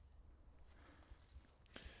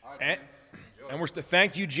And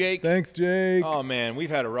thank you, Jake. Thanks, Jake. Oh, man, we've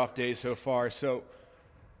had a rough day so far. So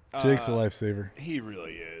Jake's a lifesaver. He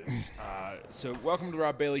really is. So welcome to the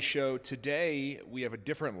Rob Bailey Show. Today, we have a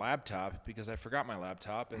different laptop because I forgot my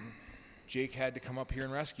laptop, and Jake had to come up here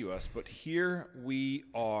and rescue us. But here we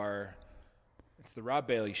are. It's the Rob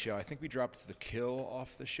Bailey Show. I think we dropped the kill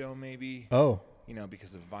off the show, maybe. Oh. You know,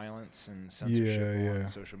 because of violence and censorship on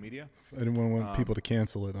social media. I didn't want people to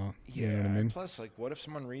cancel it on. Yeah. You know what I mean? Plus, like, what if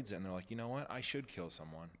someone reads it and they're like, you know what? I should kill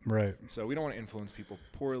someone. Right. So we don't want to influence people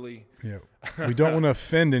poorly. Yeah. We don't want to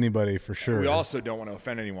offend anybody for sure. We also don't want to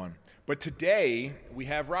offend anyone. But today, we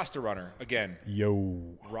have Rasta Runner again.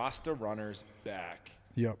 Yo. Rasta Runner's back.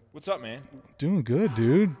 Yep. What's up, man? Doing good,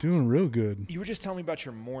 dude. Doing real good. You were just telling me about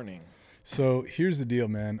your morning. So here's the deal,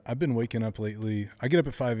 man. I've been waking up lately. I get up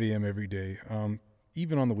at 5 a.m. every day,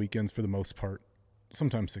 even on the weekends for the most part,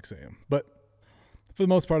 sometimes 6 a.m. But for the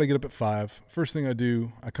most part, I get up at 5. First thing I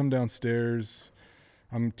do, I come downstairs.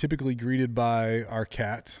 I'm typically greeted by our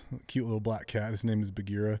cat, cute little black cat. His name is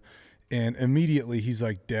Bagheera. And immediately he's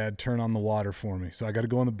like, Dad, turn on the water for me. So I got to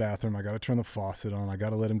go in the bathroom. I got to turn the faucet on. I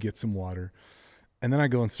got to let him get some water. And then I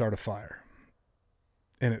go and start a fire.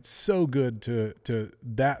 And it's so good to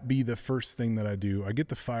that be the first thing that I do. I get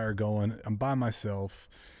the fire going. I'm by myself.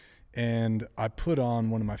 And I put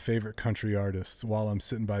on one of my favorite country artists while I'm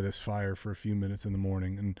sitting by this fire for a few minutes in the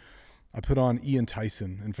morning. And I put on Ian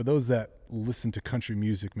Tyson. And for those that listen to country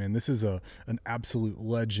music, man, this is an absolute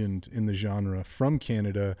legend in the genre from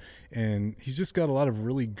Canada. And he's just got a lot of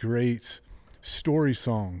really great story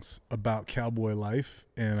songs about cowboy life.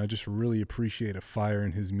 And I just really appreciate a fire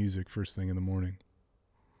in his music first thing in the morning.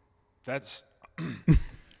 That's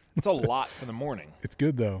a lot for the morning. It's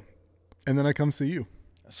good, though. And then I come see you.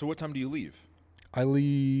 So what time do you leave? I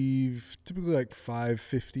leave typically like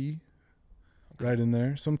 5:50, right in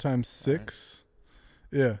there. Sometimes 6.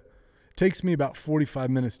 Right. Yeah. It takes me about 45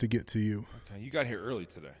 minutes to get to you. Okay. You got here early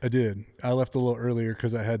today. I did. I left a little earlier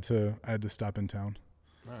because I had to stop in town.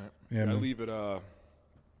 All right. Yeah, I leave at what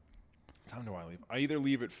time do I leave? I either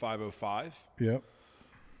leave at 5:05. Yep.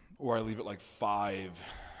 Or I leave at like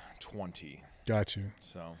 5:20. Got you.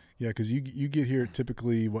 So. Yeah, because you get here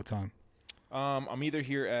typically what time? I'm either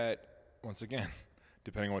here at, once again,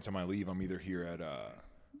 depending on what time I leave, I'm either here at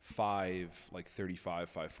 5:35,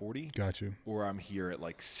 5:40. Got you. Or I'm here at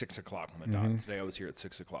like 6 o'clock on the dot. Today I was here at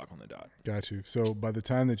 6 o'clock on the dot. Got you. So by the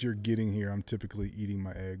time that you're getting here, I'm typically eating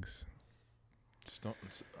my eggs.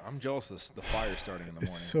 I'm jealous of the fire starting in the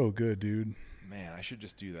morning. It's so good, dude. Man, I should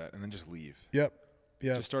just do that and then just leave. Yep.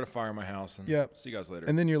 Yeah. Just start a fire in my house and see you guys later.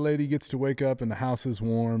 And then your lady gets to wake up and the house is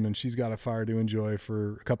warm and she's got a fire to enjoy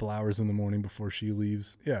for a couple hours in the morning before she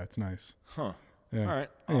leaves. Yeah, it's nice. Huh. Yeah. All right.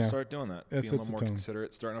 I'll start doing that. Be a little more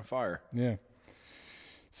considerate starting a fire. Yeah.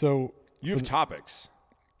 So you have topics,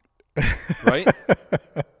 right?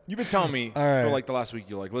 You've been telling me for like the last week,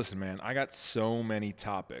 you're like, listen, man, I got so many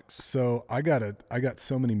topics. So I got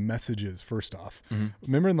so many messages, first off. Mm-hmm.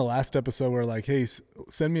 Remember in the last episode where like, hey,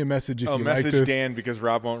 send me a message if you like this. Message Dan because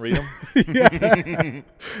Rob won't read them? Yeah.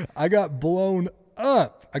 I got blown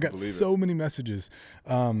up. I got so many messages.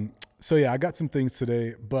 So yeah, I got some things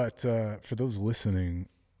today, but for those listening,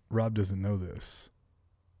 Rob doesn't know this,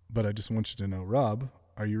 but I just want you to know, Rob,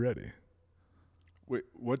 are you ready? Wait,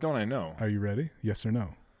 what don't I know? Are you ready? Yes or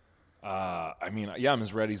no? I mean, yeah, I'm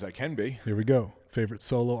as ready as I can be. Here we go. Favorite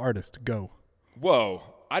solo artist, go. Whoa.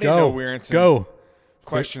 I didn't know we were answering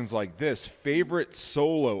questions like this. Favorite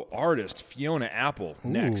solo artist, Fiona Apple. Ooh.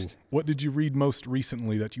 Next. What did you read most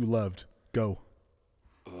recently that you loved? Go.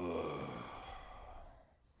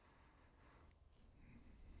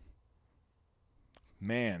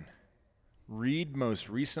 Man. Read most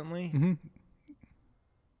recently? Mm-hmm.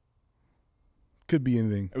 Could be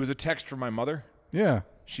anything. It was a text from my mother. Yeah.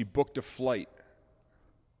 She booked a flight.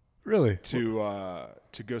 Really? To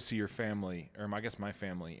go see your family, or I guess my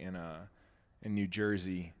family in New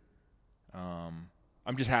Jersey. I'm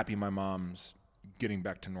just happy my mom's getting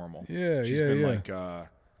back to normal. Yeah, She's been like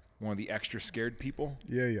one of the extra scared people.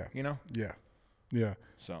 Yeah, yeah. You know? Yeah. Yeah.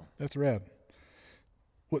 So. That's rad.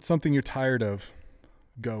 What's something you're tired of?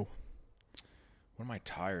 Go. What am I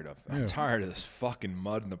tired of? Yeah. I'm tired of this fucking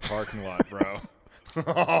mud in the parking lot, bro.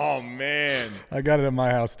 Oh, man. I got it at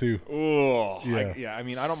my house, too. Oh, yeah. I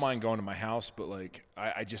mean, I don't mind going to my house, but, like,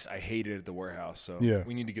 I hate it at the warehouse. So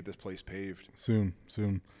we need to get this place paved. Soon.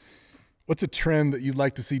 What's a trend that you'd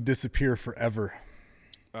like to see disappear forever?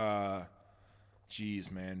 Geez,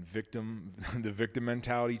 man. The victim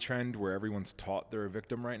mentality trend where everyone's taught they're a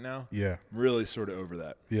victim right now. Yeah. I'm really sort of over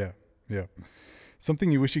that. Yeah.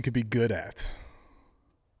 Something you wish you could be good at.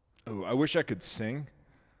 Oh, I wish I could sing.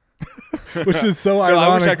 which is so No, ironic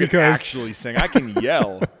I wish I could because actually sing. I can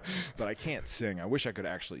yell, but I can't sing. I wish I could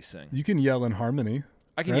actually sing. you can yell in harmony.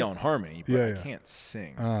 I can right? yell in harmony, but I can't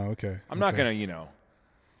sing. Oh, okay. I'm not gonna,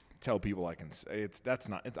 tell people I can.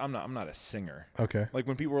 I'm not a singer. Okay. Like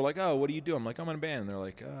when people are like, "Oh, what do you do?" I'm like, "I'm in a band." And they're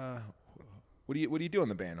like, what do you do in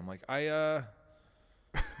the band?" I'm like, "I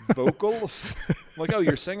vocals." I'm like, "Oh,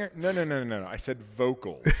 you're a singer?" No. I said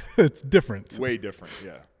vocals. It's different. Way different.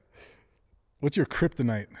 Yeah. What's your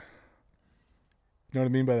kryptonite? You know what I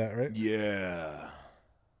mean by that, right? Yeah.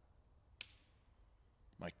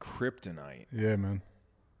 My kryptonite. Yeah, man.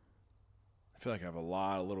 I feel like I have a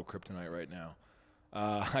lot of little kryptonite right now.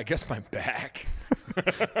 I guess my back.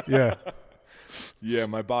 Yeah. Yeah,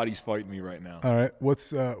 my body's fighting me right now. All right.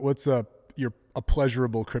 What's a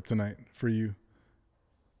pleasurable kryptonite for you?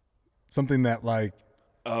 Something that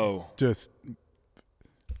just.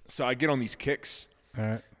 So I get on these kicks. All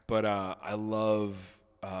right. But I love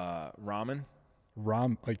ramen.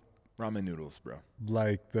 Ramen noodles, bro.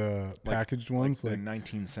 Like the packaged ones, like the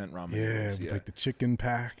 19-cent ramen yeah, noodles. with like the chicken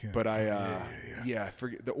pack. But I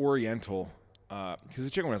forget the Oriental, because the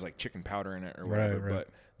chicken one has like chicken powder in it or whatever. Right. But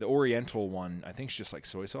the Oriental one, I think, is just like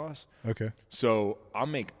soy sauce. Okay. So I'll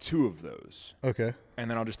make 2 of those. Okay. And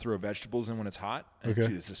then I'll just throw vegetables in when it's hot. And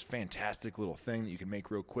Okay. It's this fantastic little thing that you can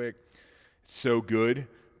make real quick. It's so good,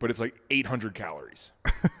 but it's like 800 calories.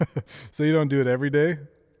 So you don't do it every day?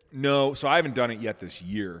 No, so I haven't done it yet this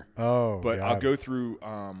year. Oh, but I'll go through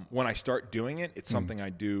when I start doing it. It's something I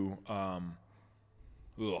do.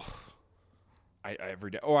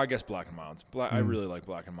 Every day. Oh, I guess Black and Milds. I really like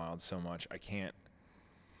Black and Milds so much.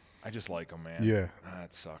 I just like them, man. Yeah,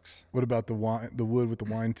 that sucks. What about the wine? The wood with the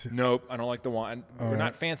wine tip? Nope, I don't like the wine. We're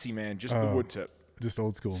not fancy, man. Just the wood tip. Just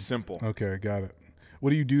old school. Simple. Okay, got it. What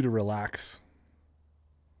do you do to relax?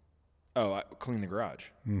 Oh, I clean the garage.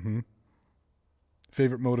 Mm-hmm.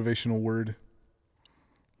 Favorite motivational word?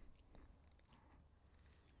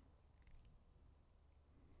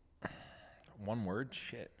 One word?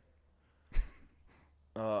 Shit.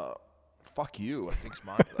 Fuck you. I think's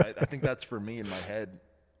mine. I think that's for me in my head.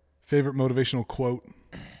 Favorite motivational quote?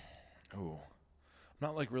 Oh, I'm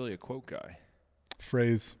not like really a quote guy.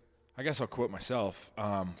 Phrase? I guess I'll quote myself.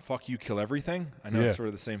 Fuck you, kill everything. I know it's sort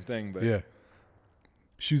of the same thing, but yeah.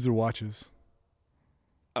 Shoes or watches?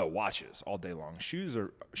 Oh, watches all day long. Shoes.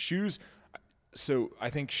 So I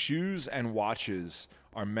think shoes and watches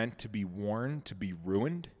are meant to be worn, to be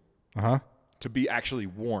ruined. Uh-huh. To be actually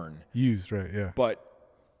worn. Used, right, yeah. But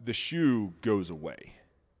the shoe goes away.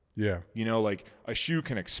 Yeah. Like a shoe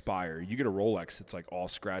can expire. You get a Rolex, it's like all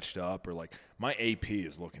scratched up, or like my AP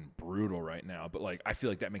is looking brutal right now, but like I feel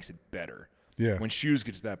like that makes it better. Yeah. When shoes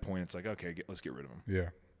get to that point, it's like, okay, let's get rid of them. Yeah.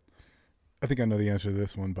 I think I know the answer to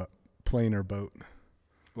this one, but plane or boat?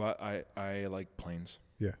 Well, I like planes.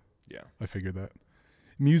 Yeah. Yeah. I figured that.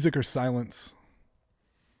 Music or silence?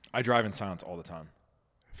 I drive in silence all the time.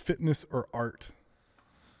 Fitness or art?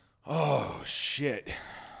 Oh, shit.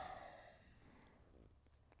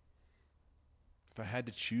 If I had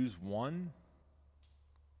to choose one,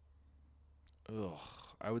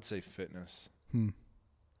 I would say fitness.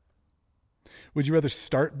 Would you rather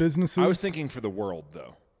start businesses? I was thinking for the world,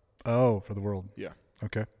 though. Oh, for the world. Yeah.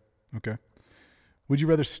 Okay. Would you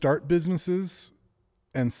rather start businesses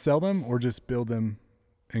and sell them or just build them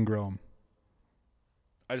and grow them?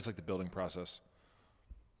 I just like the building process.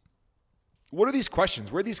 What are these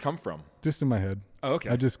questions? Where'd these come from? Just in my head. Oh, okay.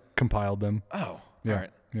 I just compiled them. Oh, yeah. all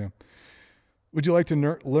right. Yeah. Would you like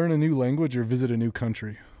to learn a new language or visit a new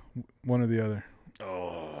country? One or the other.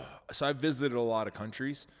 Oh, so I've visited a lot of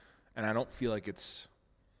countries, and I don't feel like it's,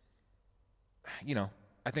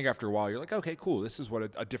 I think after a while you're like, okay, cool. This is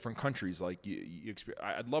what a different country's like. You experience.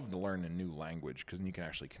 I'd love to learn a new language because then you can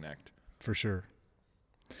actually connect. For sure.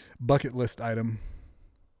 Bucket list item.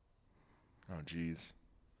 Oh, geez.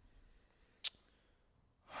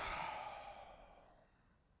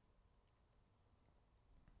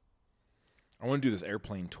 I want to do this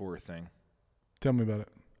airplane tour thing. Tell me about it.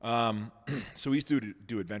 So we used to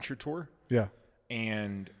do adventure tour. Yeah.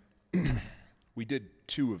 And we did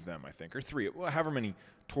 2 of them, I think, or 3, however many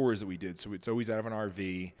tours that we did. So it's always out of an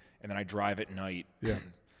RV, and then I drive at night. Yeah.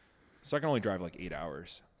 So I can only drive like 8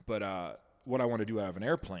 hours. But what I want to do out of an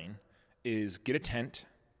airplane is get a tent,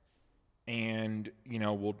 and,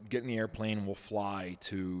 we'll get in the airplane, and we'll fly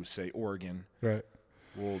to, say, Oregon. Right.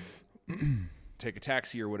 We'll take a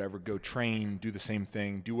taxi or whatever, go train, do the same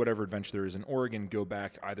thing, do whatever adventure there is in Oregon, go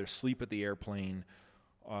back, either sleep at the airplane,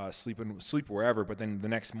 sleep wherever, but then the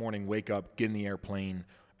next morning wake up, get in the airplane,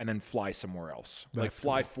 and then fly somewhere else. That's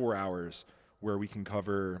fly cool. 4 hours where I can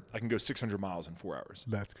go 600 miles in 4 hours.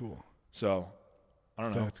 That's cool. So I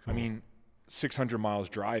don't know. That's cool. I mean, 600 miles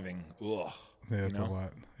driving. Ugh. Yeah, that's a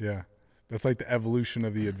lot. Yeah. That's like the evolution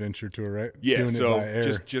of the adventure tour, right? Yeah, Doing so it by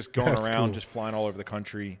air. just going That's around, cool. just flying all over the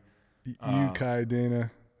country. You, Kai,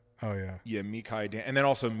 Dana. Oh, yeah. Yeah, me, Kai, Dan, and then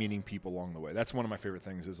also meeting people along the way. That's one of my favorite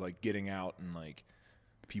things is like getting out and like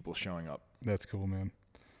people showing up. That's cool, man.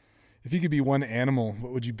 If you could be one animal,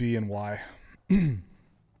 what would you be and why?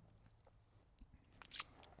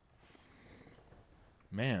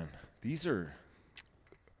 Man, these are.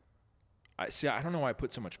 I don't know why I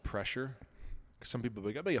put so much pressure. Because some people be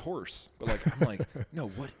like, I'll be a horse, but like I'm like, no,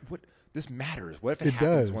 what? This matters. What if it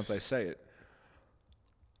happens does. once I say it?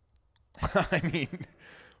 I mean,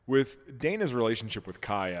 with Dana's relationship with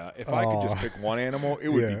Kaya, if I could just pick one animal, it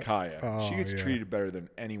would be Kaya. She gets treated better than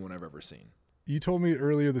anyone I've ever seen. You told me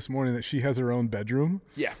earlier this morning that she has her own bedroom.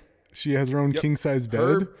 Yeah. She has her own king-size bed.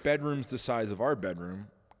 Her bedroom's the size of our bedroom.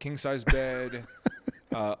 King-size bed.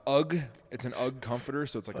 UGG. It's an UGG comforter,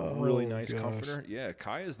 so it's like a really nice comforter. Yeah,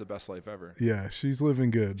 Kaya's the best life ever. Yeah, she's living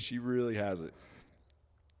good. She really has it.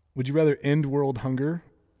 Would you rather end world hunger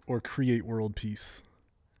or create world peace?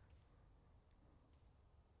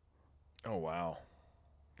 Oh, wow.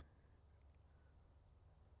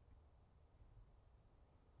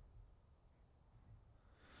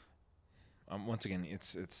 Once again,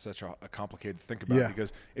 it's such a complicated to think about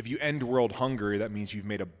because if you end world hunger, that means you've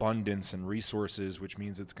made abundance and resources, which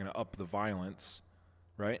means it's going to up the violence,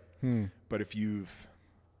 right? But if you've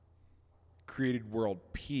created world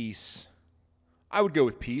peace, I would go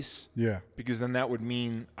with peace. Yeah. Because then that would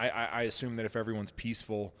mean, I assume that if everyone's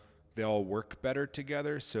peaceful, they all work better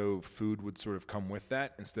together, so food would sort of come with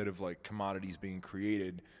that instead of like commodities being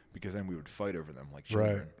created because then we would fight over them like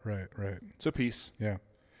children. Right. So peace. Yeah.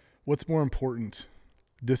 What's more important,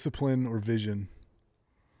 discipline or vision?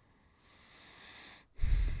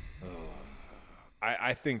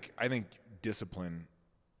 I think discipline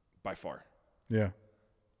by far. Yeah.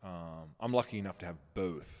 I'm lucky enough to have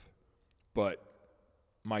both, but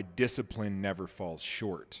my discipline never falls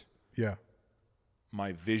short. Yeah.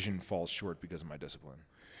 My vision falls short because of my discipline.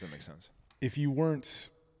 Does that make sense? If you weren't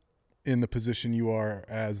in the position you are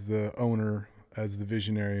as the owner, as the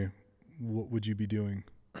visionary, what would you be doing?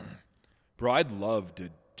 Bro, I'd love to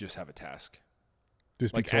just have a task.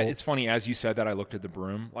 Just like be told. It's funny, as you said that, I looked at the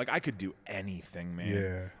broom. Like I could do anything, man.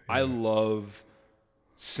 Yeah. I love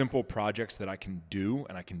simple projects that I can do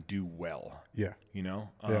and I can do well. Yeah. You know?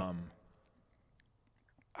 Yeah.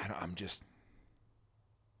 I'm just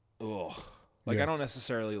I don't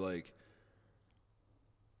necessarily like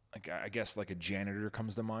I guess like a janitor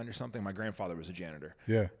comes to mind or something. My grandfather was a janitor.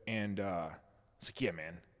 Yeah. And it's like, yeah,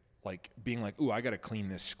 man. Like being like, ooh, I got to clean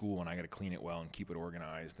this school and I got to clean it well and keep it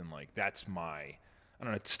organized. And like, that's I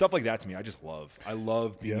don't know, stuff like that to me, I just love. I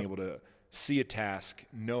love being able to see a task,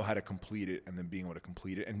 know how to complete it, and then being able to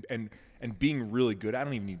complete it. And being really good, I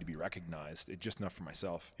don't even need to be recognized. It's just enough for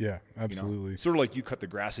myself. Yeah, absolutely. You know? Sort of like you cut the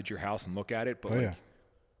grass at your house and look at it, but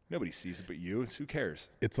nobody sees it but you. Who cares?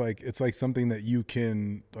 It's like something that you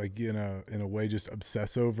can like in a way just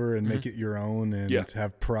obsess over and make it your own and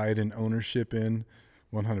have pride and ownership in.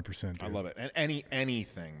 100%. I love it. And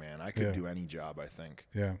anything, man. I could do any job, I think.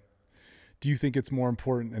 Yeah. Do you think it's more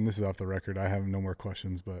important, and this is off the record, I have no more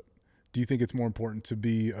questions, but do you think it's more important to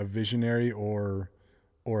be a visionary or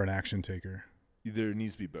an action taker? There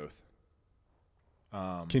needs to be both.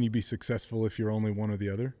 Can you be successful if you're only one or the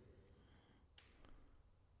other?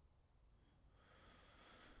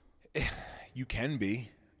 You can be.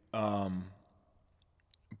 But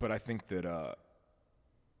I think that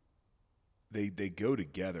they go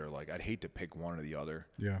together. Like, I'd hate to pick one or the other.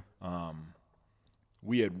 Yeah.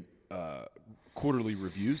 We had quarterly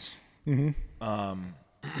reviews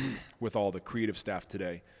with all the creative staff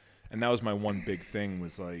today. And that was my one big thing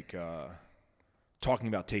was like talking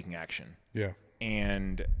about taking action. Yeah.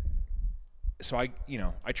 And so I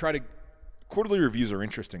try to – quarterly reviews are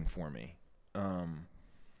interesting for me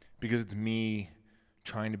because it's me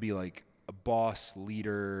trying to be like a boss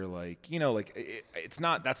leader, like, it's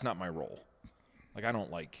not – that's not my role. Like, I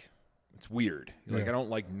don't like – it's weird. Like, I don't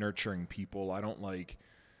like nurturing people. I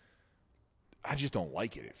just don't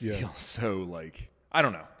like it. It feels so like – I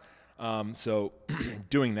don't know. So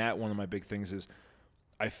doing that, one of my big things is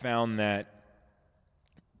I found that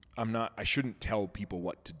I shouldn't tell people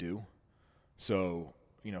what to do. So,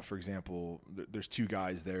 for example, there's two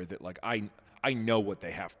guys there that like, I know what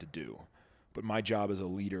they have to do, but my job as a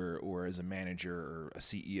leader or as a manager or a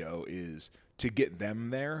CEO is to get them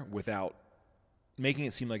there without making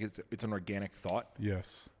it seem like it's an organic thought.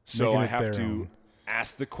 Yes. So I have to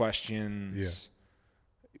ask the questions,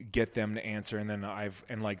 get them to answer. And then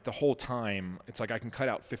like the whole time, it's like I can cut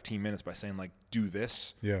out 15 minutes by saying like, do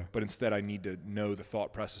this. Yeah. But instead I need to know the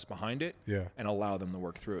thought process behind it. Yeah. And allow them to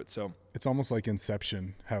work through it. So it's almost like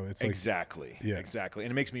Inception, how it's like. Exactly. Yeah. Exactly.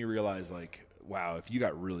 And it makes me realize like, wow, if you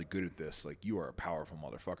got really good at this, like you are a powerful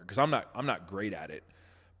motherfucker. Cause I'm not great at it,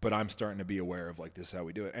 but I'm starting to be aware of like, this is how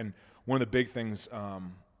we do it. And one of the big things,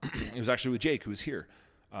 it was actually with Jake, who was here.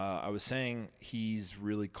 I was saying he's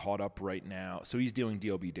really caught up right now. So he's doing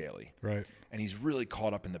DLB daily. Right. And he's really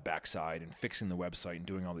caught up in the backside and fixing the website and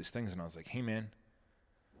doing all these things. And I was like, hey man,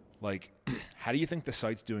 like, how do you think the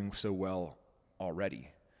site's doing so well already?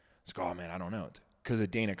 It's like, oh man, I don't know. It's because of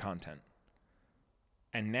Dana content.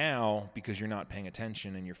 And now, because you're not paying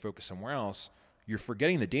attention and you're focused somewhere else, you're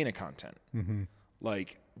forgetting the Dana content. Mm-hmm.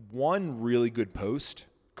 Like, one really good post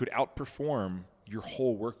could outperform your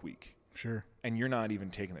whole work week. Sure. And you're not even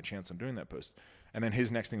taking the chance on doing that post. And then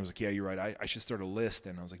his next thing was like, yeah, you're right. I should start a list.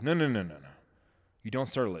 And I was like, no. You don't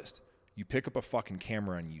start a list. You pick up a fucking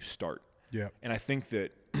camera and you start. Yeah. And I think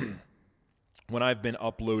that when I've been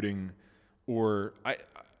uploading, or I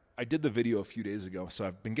did the video a few days ago, so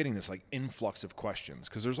I've been getting this like influx of questions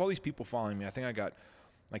because there's all these people following me. I think I got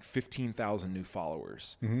like 15,000 new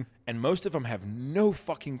followers. Mm-hmm. And most of them have no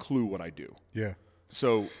fucking clue what I do. Yeah.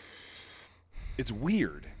 So it's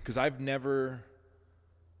weird because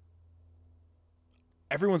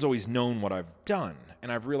everyone's always known what I've done.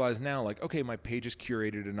 And I've realized now, like, okay, my page is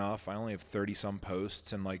curated enough. I only have 30 some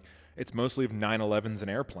posts and like, it's mostly of 911s and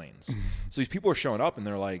airplanes. So these people are showing up and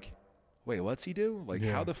they're like, wait, what's he do? Like,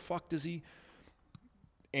 how the fuck does he?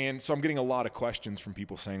 And so I'm getting a lot of questions from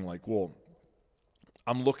people saying like, well,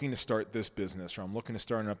 I'm looking to start this business, or I'm looking to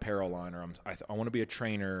start an apparel line, or I want to be a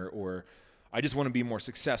trainer, or I just want to be more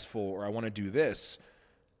successful, or I want to do this.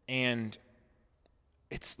 And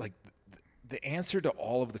it's like the answer to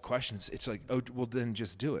all of the questions, it's like, oh, well, then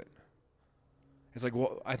just do it. It's like,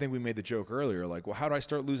 well, I think we made the joke earlier, like, well, how do I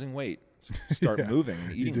start losing weight? Start moving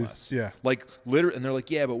and eating less. Yeah. Like, literally, and they're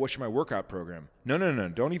like, yeah, but what should my workout program? No.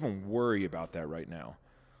 Don't even worry about that right now.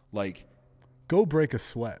 Like, go break a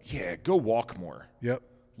sweat. Yeah, go walk more. Yep.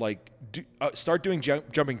 Like, start doing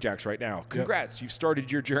jumping jacks right now. Congrats, you've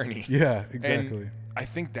started your journey. Yeah, exactly. And I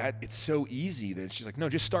think that it's so easy that she's like, no,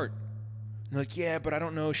 just start. And they're like, yeah, but I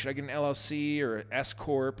don't know. Should I get an LLC or an S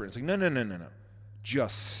Corp? Or it's like, no.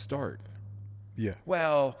 Just start. Yeah.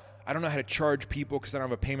 Well, I don't know how to charge people because I don't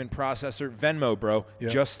have a payment processor. Venmo, bro.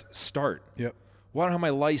 Yep. Just start. Yep. Well, I don't have my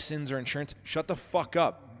license or insurance. Shut the fuck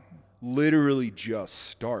up. Literally just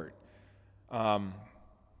start.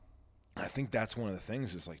 I think that's one of the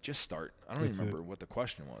things is like, just start. I don't even remember what the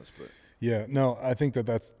question was, but. Yeah, no, I think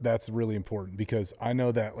that's really important because I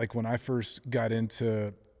know that like when I first got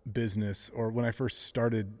into business or when I first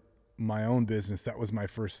started my own business, that was my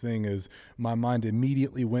first thing is my mind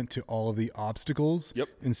immediately went to all of the obstacles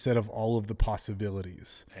instead of all of the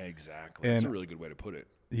possibilities. Exactly. That's a really good way to put it.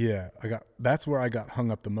 Yeah, that's where I got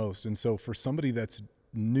hung up the most. And so for somebody that's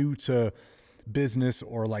new to business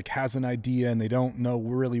or like has an idea and they don't know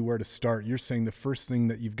really where to start, you're saying the first thing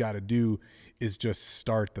that you've got to do is just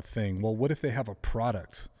start the thing. Well, what if they have a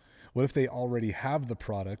product? What if they already have the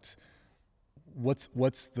product?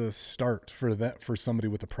 What's the start for that for somebody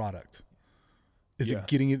with a product? Is it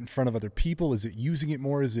getting it in front of other people? Is it using it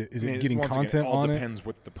more? Is it getting content on it? It all depends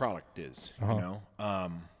what the product is, you know?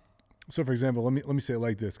 So for example, let me say it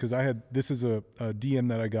like this, because this is a DM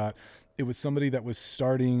that I got. It was somebody that was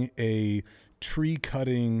starting a tree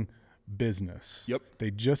cutting business. Yep.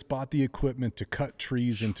 They just bought the equipment to cut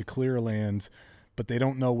trees and to clear land, but they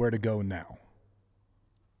don't know where to go now.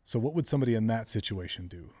 So what would somebody in that situation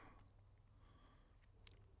do?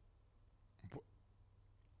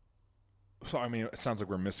 So, I mean, it sounds like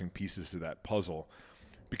we're missing pieces to that puzzle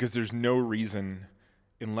because there's no reason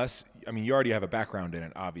unless, I mean, you already have a background in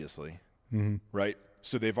it, obviously, right?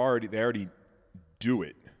 So they already do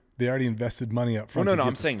it. They already invested money up front. No,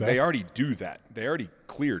 I'm saying they already do that. They already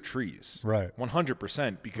clear trees. Right.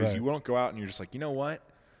 100% because you won't go out and you're just like, you know what?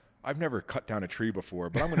 I've never cut down a tree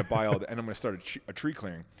before, but I'm going to buy all that and I'm going to start a tree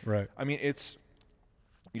clearing. Right. I mean,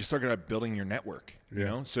 you start building your network, you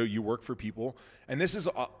know? So you work for people. And this is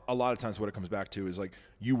a lot of times what it comes back to is like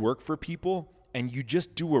you work for people and you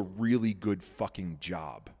just do a really good fucking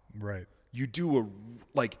job. Right. You do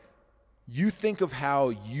you think of how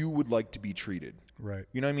you would like to be treated. Right.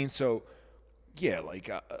 You know what I mean? So, yeah, like,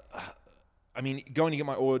 I mean, going to get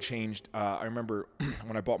my oil changed, I remember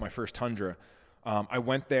when I bought my first Tundra, I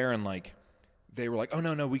went there and like, they were like, oh,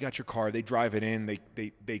 no, we got your car. They drive it in.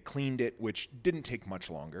 They cleaned it, which didn't take much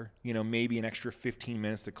longer. You know, maybe an extra 15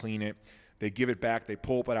 minutes to clean it. They give it back. They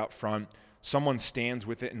pull it out front. Someone stands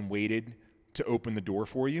with it and waited to open the door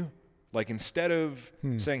for you. Like instead of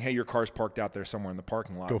saying, hey, your car's parked out there somewhere in the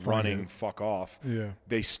parking lot, running, fuck off. Yeah.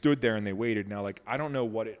 They stood there and they waited. Now, like, I don't know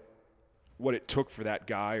what it took for that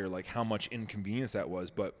guy or like how much inconvenience that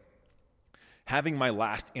was, but having my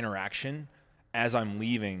last interaction as I'm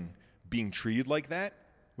leaving being treated like that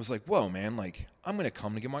was like, whoa, man, like I'm going to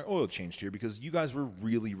come to get my oil changed here because you guys were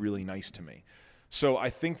really, really nice to me. So I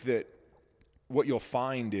think that what you'll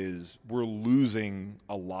find is we're losing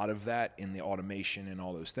a lot of that in the automation and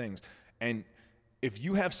all those things. And if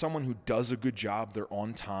you have someone who does a good job, they're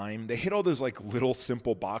on time, they hit all those like little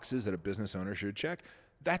simple boxes that a business owner should check,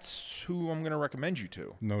 that's who I'm going to recommend you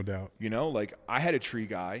to. No doubt. You know, like I had a tree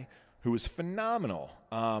guy who was phenomenal.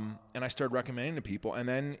 And I started recommending to people. And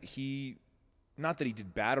then not that he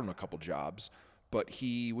did bad on a couple jobs, but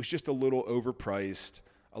he was just a little overpriced,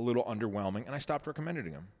 a little underwhelming. And I stopped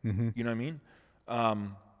recommending him. Mm-hmm. You know what I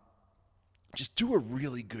mean? Just do a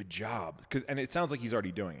really good job. And it sounds like he's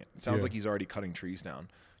already doing it. It sounds like he's already cutting trees down,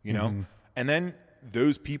 you know? Mm-hmm. And then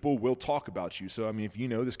those people will talk about you. So, I mean, if you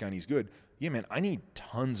know this guy and he's good, yeah, man, I need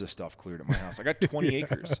tons of stuff cleared at my house. I got 20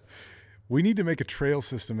 acres. We need to make a trail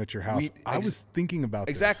system at your house. I was thinking about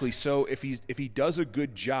exactly. this. So if he does a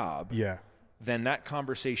good job, yeah, then that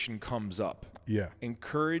conversation comes up. Yeah.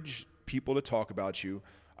 Encourage people to talk about you.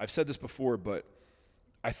 I've said this before, but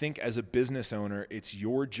I think as a business owner, it's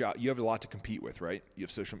your job. You have a lot to compete with, right? You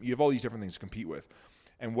have all these different things to compete with.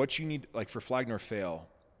 And what you need, like for Flag Nor Fail,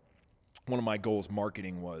 one of my goals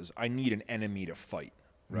marketing was I need an enemy to fight,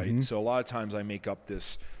 right? Mm-hmm. So a lot of times I make up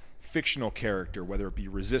this fictional character, whether it be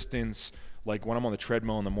resistance, like when I'm on the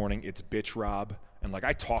treadmill in the morning, it's bitch Rob. And like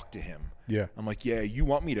I talk to him. Yeah. I'm like, yeah, you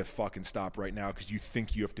want me to fucking stop right now because you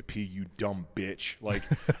think you have to pee, you dumb bitch. Like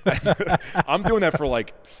I'm doing that for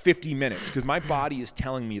like 50 minutes because my body is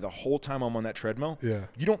telling me the whole time I'm on that treadmill,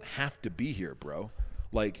 you don't have to be here, bro.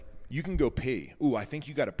 Like you can go pee. Ooh, I think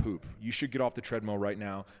you got to poop. You should get off the treadmill right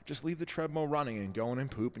now. Just leave the treadmill running and go in and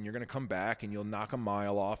poop, and you're going to come back and you'll knock a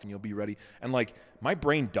mile off and you'll be ready. And like my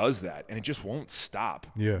brain does that and it just won't stop.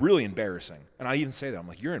 Yeah. Really embarrassing. And I even say that. I'm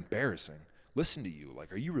like, you're embarrassing. Listen to you.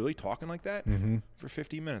 Like, are you really talking like that for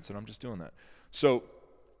 50 minutes? And I'm just doing that. So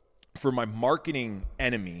for my marketing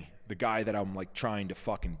enemy, the guy that I'm like trying to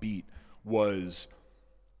fucking beat was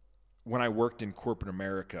when I worked in corporate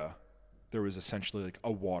America, there was essentially like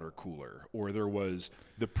a water cooler or there was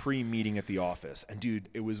the pre-meeting at the office. And dude,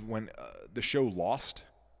 it was when the show Lost.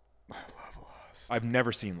 I love Lost. I've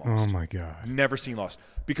never seen Lost. Oh my God. Never seen Lost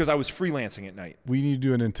because I was freelancing at night. We need to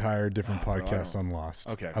do an entire different podcast on Lost.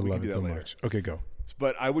 Okay. I love it so much. Okay, go.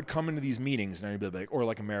 But I would come into these meetings and I'd be like, or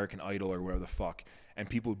like American Idol or whatever the fuck. And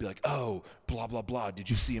people would be like, oh, blah, blah, blah. Did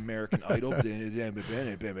you see American Idol? And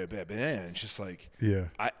it's just like, yeah.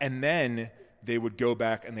 And then they would go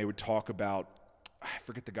back and they would talk about, I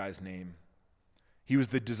forget the guy's name. He was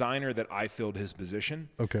the designer that I filled his position.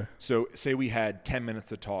 Okay. So say we had 10 minutes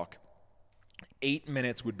to talk. 8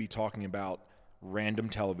 minutes would be talking about random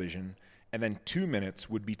television. And then 2 minutes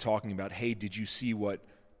would be talking about, hey, did you see what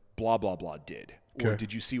blah, blah, blah did? Or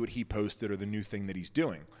did you see what he posted or the new thing that he's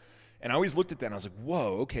doing? And I always looked at that and I was like,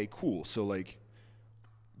 whoa, okay, cool. So like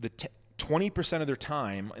the 20% of their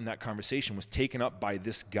time in that conversation was taken up by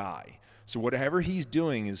this guy. So whatever he's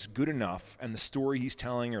doing is good enough, and the story he's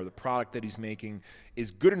telling or the product that he's making is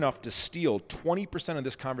good enough to steal 20% of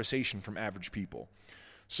this conversation from average people.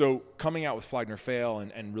 So coming out with Flag Nor Fail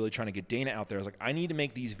and really trying to get Dana out there, I was like, I need to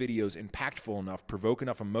make these videos impactful enough, provoke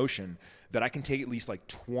enough emotion that I can take at least like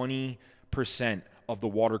 20% of the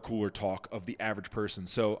water cooler talk of the average person.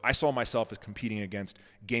 So I saw myself as competing against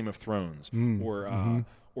Game of Thrones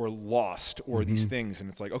or Lost or these things. And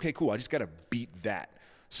it's like, okay, cool. I just got to beat that.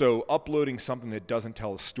 So uploading something that doesn't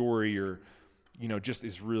tell a story or, you know, just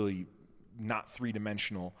is really not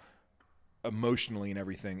three-dimensional emotionally and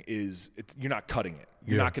everything you're not cutting it.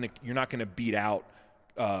 You're not gonna beat out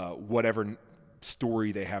whatever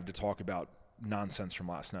story they have to talk about nonsense from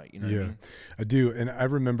last night. You know what I mean? I do. And I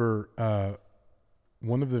remember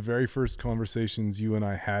one of the very first conversations you and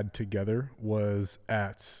I had together was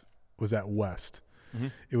at West. Mm-hmm.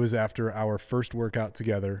 It was after our first workout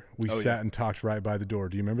together. We sat and talked right by the door.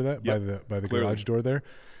 Do you remember that? Yep. By the Clearly. garage door there.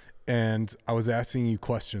 And I was asking you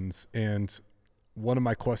questions, and one of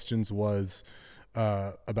my questions was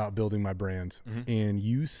about building my brand. Mm-hmm. And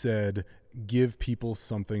you said, give people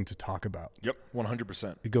something to talk about. Yep,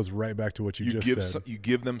 100%. It goes right back to what you just said. You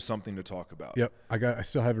give them something to talk about. Yep, I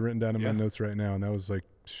still have it written down in my notes right now, and that was like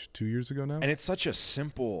 2 years ago now. And it's such a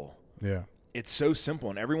simple. Yeah. It's so simple,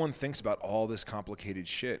 and everyone thinks about all this complicated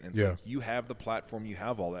shit. And it's like, you have the platform, you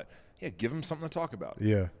have all that. Yeah, give them something to talk about.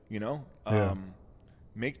 Yeah. You know?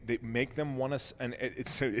 make them want to, and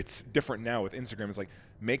it's different now with Instagram. It's like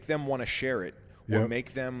make them want to share it, or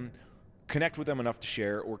make them connect with them enough to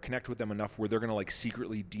share, or connect with them enough where they're gonna like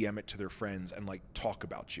secretly DM it to their friends and like talk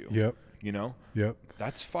about you. Yep. You know? Yep.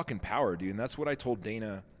 That's fucking power, dude. And that's what I told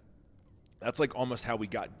Dana. That's like almost how we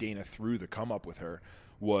got Dana through the come up with her,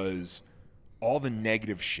 was all the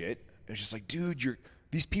negative shit. It's just like, dude,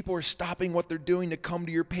 these people are stopping what they're doing to come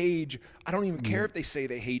to your page. I don't even care if they say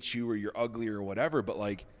they hate you or you're ugly or whatever, but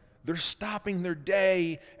like they're stopping their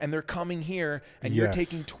day and they're coming here, and you're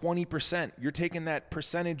taking 20%. You're taking that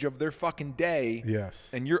percentage of their fucking day,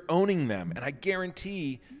 and you're owning them. And I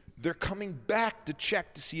guarantee they're coming back to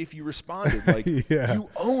check to see if you responded. Like you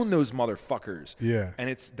own those motherfuckers. Yeah.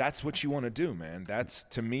 And that's what you want to do, man. That's,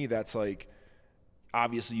 to me, that's like,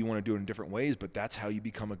 obviously you want to do it in different ways, but that's how you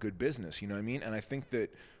become a good business. You know what I mean? And I think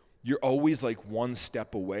that you're always like one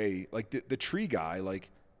step away. Like the tree guy,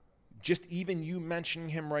 like just even you mentioning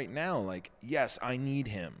him right now, like, yes, I need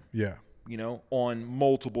him. Yeah. You know, on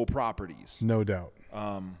multiple properties. No doubt.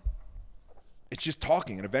 It's just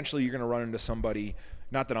talking, and eventually you're going to run into somebody.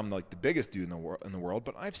 Not that I'm like the biggest dude in the world,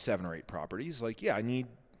 but I have 7 or 8 properties. Like, yeah,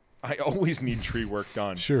 I always need tree work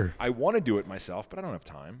done. Sure. I want to do it myself, but I don't have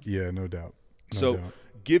time. Yeah, no doubt. So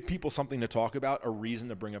give people something to talk about, a reason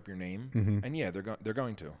to bring up your name, and yeah, they're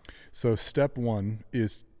going to. So step 1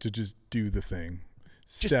 is to just do the thing.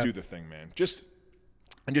 Just do the thing, man. Just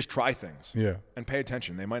try things. Yeah. And pay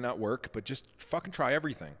attention. They might not work, but just fucking try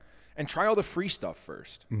everything. And try all the free stuff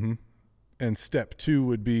first. Mm-hmm. And step 2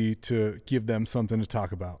 would be to give them something to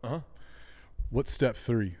talk about. Uh-huh. What's step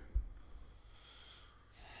 3?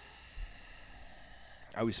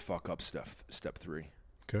 I always fuck up step 3.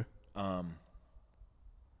 Okay.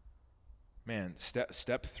 Man,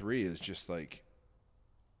 step 3 is just like,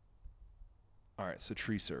 all right, so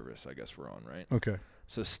tree service, I guess we're on, right? Okay.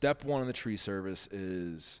 So step 1 in the tree service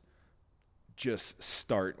is just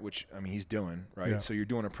start, which, I mean, he's doing, right? Yeah. So you're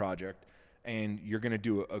doing a project, and you're going to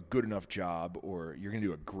do a good enough job, or you're going to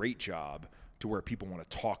do a great job to where people want to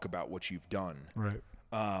talk about what you've done. Right.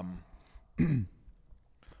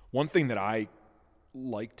 One thing that I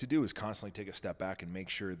like to do is constantly take a step back and make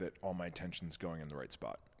sure that all my attention's going in the right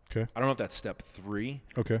spot. Okay. I don't know if that's step 3.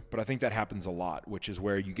 Okay. But I think that happens a lot, which is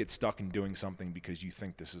where you get stuck in doing something because you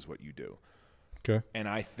think this is what you do. Okay. And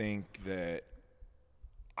I think that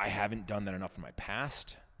I haven't done that enough in my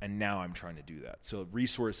past, and now I'm trying to do that. So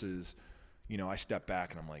resources, you know, I step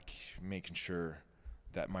back and I'm like making sure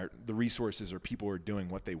that the resources or people are doing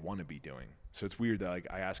what they want to be doing. So it's weird that like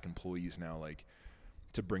I ask employees now like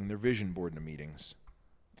to bring their vision board to meetings.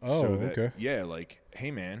 Oh, so that, okay. Yeah, like, hey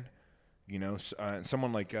man, you know,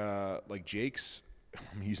 someone like Jake's.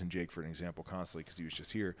 I'm using Jake for an example constantly because he was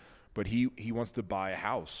just here, but he wants to buy a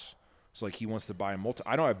house. So like he wants to buy a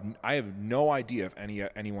I have no idea if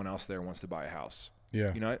anyone else there wants to buy a house.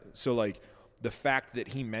 Yeah. You know, so like the fact that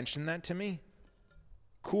he mentioned that to me,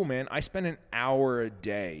 cool, man. I spend an hour a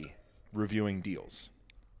day reviewing deals.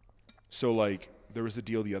 So like there was a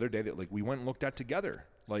deal the other day that like we went and looked at together,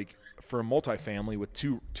 like for a multifamily with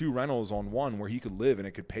two rentals on one where he could live and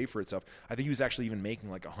it could pay for itself. I think he was actually even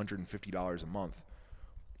making like $150 a month.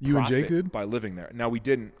 You and Jake did? By living there. Now we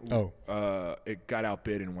didn't. Oh. It got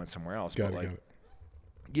outbid and went somewhere else. Got but it.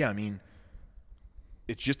 Yeah, I mean,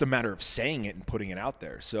 it's just a matter of saying it and putting it out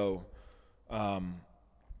there. So, I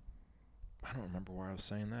don't remember why I was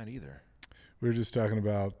saying that either. We were just talking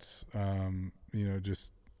about, you know,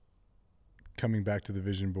 just coming back to the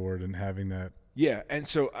vision board and having that. Yeah, and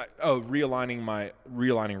so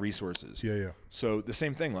realigning resources. Yeah. So the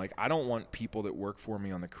same thing. Like I don't want people that work for me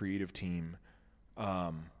on the creative team,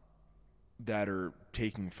 that are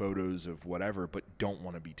taking photos of whatever, but don't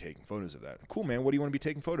want to be taking photos of that. Cool, man. What do you want to be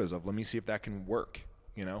taking photos of? Let me see if that can work.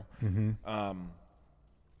 You know. Mm-hmm.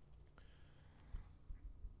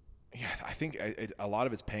 Yeah, I think a lot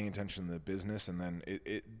of it's paying attention to the business and then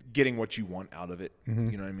it getting what you want out of it.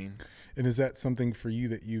 Mm-hmm. You know what I mean? And is that something for you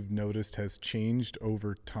that you've noticed has changed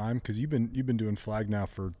over time? Because you've been doing flag now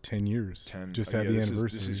for 10 years. Just had the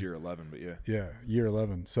anniversary. This is year 11, but yeah. Yeah, year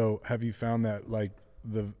 11. So have you found that like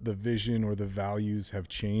the vision or the values have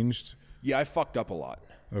changed? Yeah, I fucked up a lot.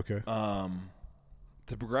 Okay.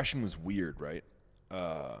 The progression was weird, right?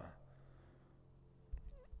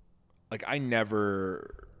 Like I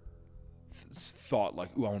never thought like,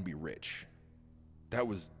 ooh, I want to be rich. That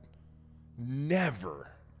was never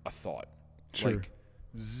a thought. Sure. Like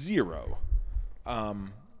zero. I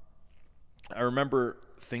remember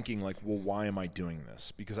thinking like, well, why am I doing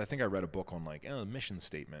this? Because I think I read a book on like a mission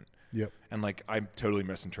statement. Yep. And like I totally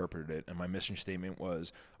misinterpreted it. And my mission statement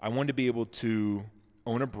was I wanted to be able to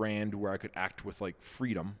own a brand where I could act with like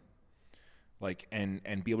freedom, like,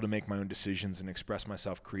 and be able to make my own decisions and express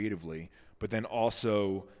myself creatively, but then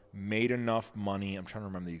also made enough money. I'm trying to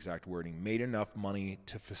remember the exact wording. Made enough money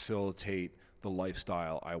to facilitate the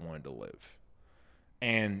lifestyle I wanted to live.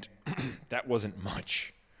 And that wasn't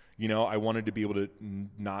much. You know, I wanted to be able to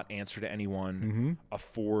not answer to anyone,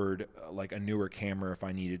 afford like a newer camera if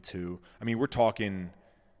I needed to. I mean, we're talking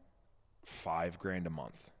 $5,000 a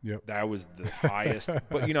month. Yep. That was the highest.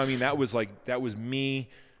 But, you know, I mean, that was me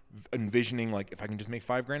envisioning, like, if I can just make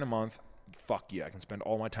 $5,000 a month, fuck yeah, I can spend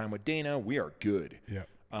all my time with Dana. We are good. Yeah.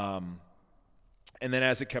 And then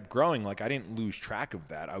as it kept growing, like, I didn't lose track of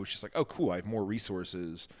that. I was just like, oh, cool, I have more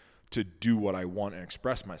resources to do what I want and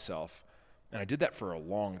express myself. And I did that for a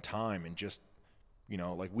long time, and just, you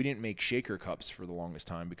know, like, we didn't make shaker cups for the longest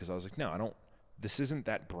time because I was like, no, this isn't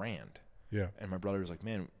that brand. Yeah. And my brother was like,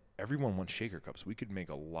 man, everyone wants shaker cups. We could make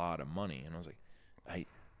a lot of money. And I was like,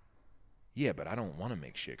 yeah, but I don't want to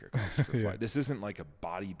make shaker cups for fun. This isn't like a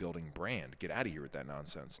bodybuilding brand. Get out of here with that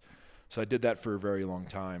nonsense. So I did that for a very long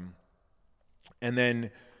time. And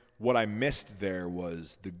then what I missed there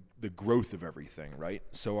was the growth of everything, right?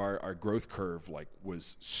 So our growth curve, like,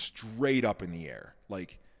 was straight up in the air,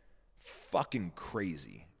 like fucking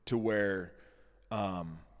crazy, to where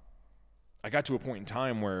I got to a point in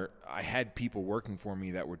time where I had people working for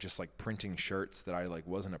me that were just like printing shirts that I like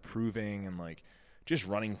wasn't approving, and like just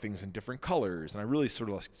running things in different colors. And I really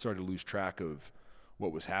sort of started to lose track of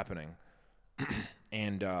what was happening.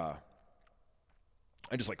 And I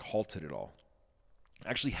just like halted it all. I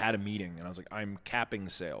actually had a meeting, and I was like, I'm capping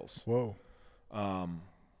sales. Whoa. And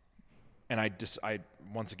I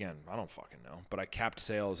once again, I don't fucking know, but I capped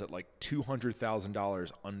sales at like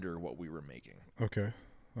 $200,000 under what we were making. Okay.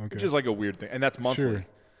 Which is like a weird thing. And that's monthly. Sure.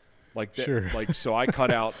 Like that, Sure. like, so I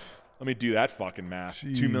cut out, let me do that fucking math.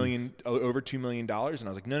 Jeez. Over $2 million. And I was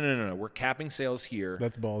like, no. We're capping sales here.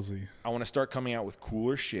 That's ballsy. I want to start coming out with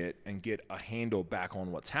cooler shit and get a handle back on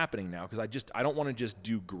what's happening now. Cause I don't want to just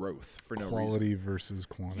do growth for no reason. Quality versus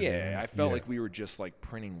quantity. Yeah. I felt like we were just like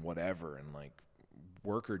printing whatever and like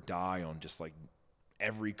work or die on just like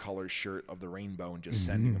every color shirt of the rainbow and just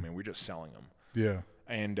sending them, and we're just selling them. Yeah.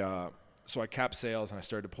 And, so I capped sales and I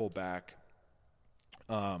started to pull back.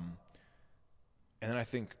 And then I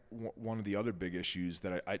think one of the other big issues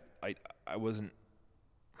that I wasn't,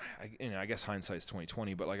 I guess hindsight's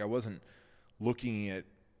 20/20, but like I wasn't looking at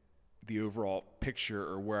the overall picture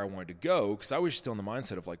or where I wanted to go, because I was still in the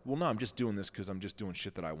mindset of like, well, no, I'm just doing this because I'm just doing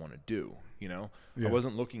shit that I want to do. You know, I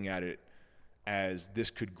wasn't looking at it as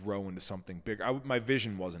this could grow into something bigger. My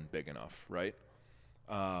vision wasn't big enough, right?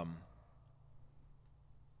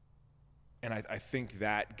 And I think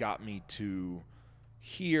that got me to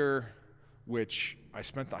here, which I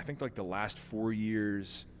spent, I think, like the last 4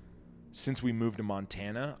 years since we moved to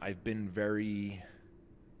Montana, I've been very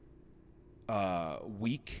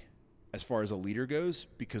weak as far as a leader goes,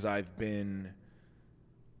 because I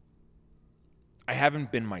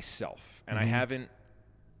haven't been myself, and I haven't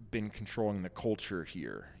been controlling the culture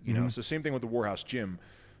here, you know? So same thing with the Warhouse Gym.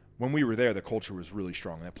 When we were there, the culture was really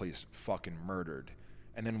strong. That place fucking murdered.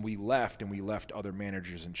 And then we left, and we left other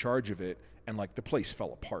managers in charge of it, and like the place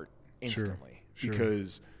fell apart instantly. Sure.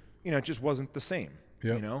 Because, you know, it just wasn't the same,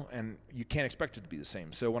 you know, and you can't expect it to be the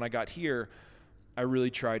same. So when I got here, I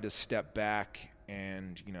really tried to step back,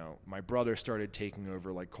 and, you know, my brother started taking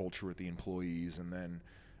over like culture with the employees, and then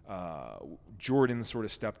Jordan sort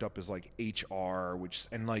of stepped up as like HR,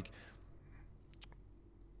 and like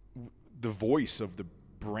the voice of the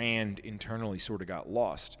brand internally sort of got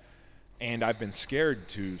lost. And I've been scared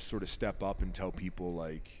to sort of step up and tell people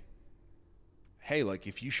like, hey, like,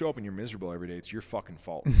 if you show up and you're miserable every day, it's your fucking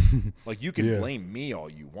fault. Like, you can blame me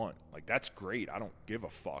all you want. Like, that's great. I don't give a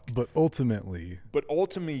fuck. But ultimately,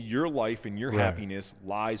 your life and your happiness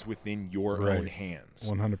lies within your own hands.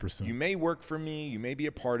 100%. You may work for me. You may be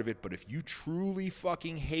a part of it. But if you truly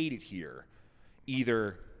fucking hate it here,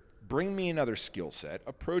 either bring me another skill set,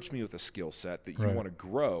 approach me with a skill set that you want to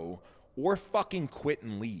grow, or fucking quit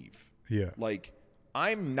and leave. Yeah. Like,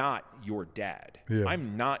 I'm not your dad. Yeah.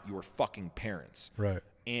 I'm not your fucking parents. Right.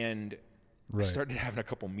 And I started having a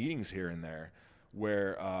couple meetings here and there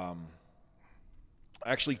where I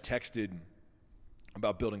actually texted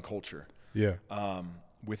about building culture. Yeah.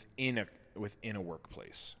 Within a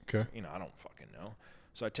workplace. Okay. You know, I don't fucking know.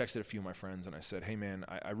 So I texted a few of my friends and I said, hey man,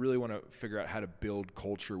 I really want to figure out how to build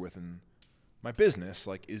culture within my business.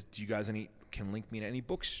 Like, do you guys can link me to any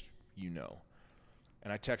books you know?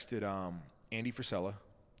 And I texted Andy Frisella.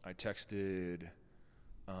 I texted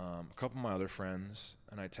a couple of my other friends,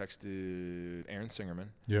 and I texted Aaron Singerman.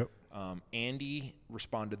 Yep. Andy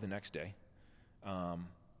responded the next day, and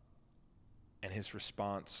his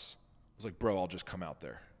response was like, bro, I'll just come out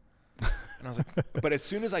there. And I was like, but as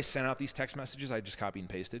soon as I sent out these text messages, I just copied and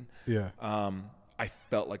pasted. Yeah. I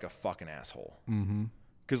felt like a fucking asshole. Mm-hmm.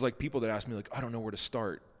 Because like people that ask me like, I don't know where to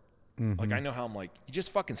start. Mm-hmm. Like I know how I'm like, you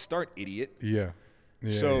just fucking start, idiot. Yeah.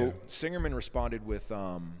 So Singerman responded with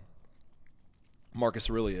Marcus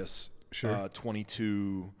Aurelius, Sure.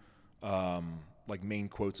 22 like main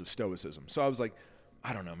quotes of Stoicism. So I was like,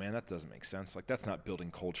 I don't know, man, that doesn't make sense. Like that's not building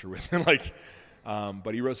culture within like.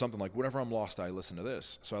 But he wrote something like, whenever I'm lost, I listen to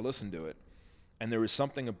this. So I listened to it. And there was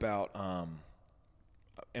something about,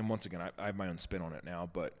 and once again, I have my own spin on it now,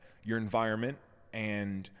 but your environment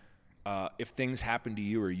and if things happen to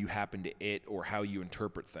you or you happen to it or how you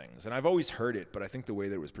interpret things. And I've always heard it, but I think the way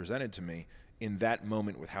that it was presented to me in that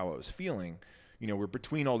moment with how I was feeling, you know, we're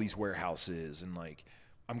between all these warehouses and like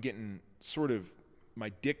I'm getting sort of my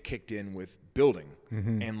dick kicked in with building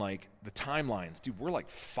and like the timelines, dude, we're like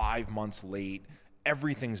 5 months late.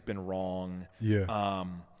 Everything's been wrong. Yeah.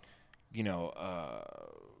 You know,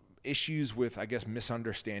 issues with, I guess,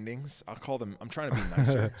 misunderstandings. I'll call them, I'm trying to be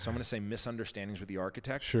nicer. So I'm going to say misunderstandings with the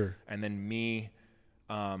architect. Sure. And then me,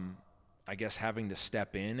 I guess, having to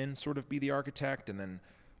step in and sort of be the architect. And then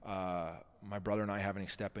my brother and I having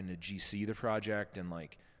to step in to GC the project and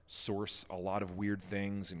like source a lot of weird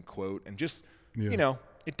things and quote and just, you know,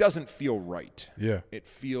 it doesn't feel right. Yeah. It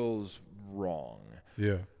feels wrong.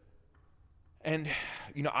 Yeah. And,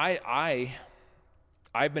 you know,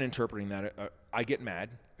 I've been interpreting that. I get mad.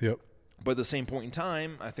 Yep. But at the same point in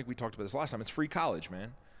time, I think we talked about this last time, it's free college,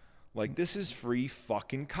 man. Like, this is free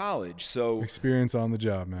fucking college. So experience on the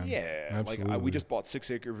job, man. Yeah. Absolutely. Like, we just bought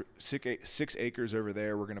 6 acres over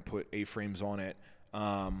there. We're going to put A-frames on it.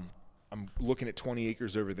 I'm looking at 20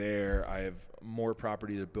 acres over there. I have more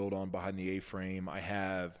property to build on behind the A-frame. I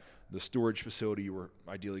have the storage facility we're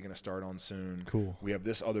ideally going to start on soon. Cool. We have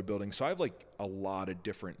this other building. So I have like a lot of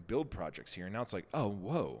different build projects here. And now it's like, oh,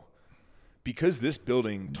 whoa. Because this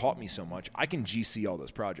building taught me so much, I can GC all those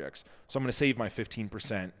projects. So I'm going to save my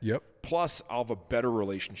 15%. Yep. Plus, I'll have a better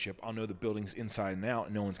relationship. I'll know the building's inside and out,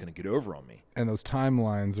 and no one's going to get over on me. And those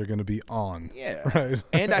timelines are going to be on. Yeah. Right.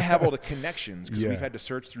 And I have all the connections because Yeah. we've had to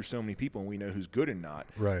search through so many people, and we know who's good and not.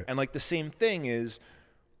 Right. And like the same thing is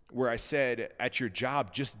where I said at your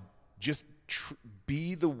job, just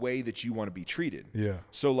be the way that you want to be treated. Yeah.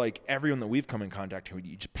 So like everyone that we've come in contact with,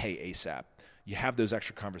 you just pay ASAP. You have those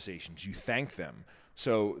extra conversations. You thank them.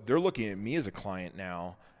 So they're looking at me as a client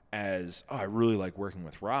now as, oh, I really like working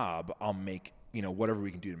with Rob. I'll make, you know, whatever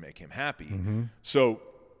we can do to make him happy. Mm-hmm. So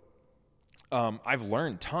I've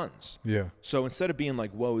learned tons. Yeah. So instead of being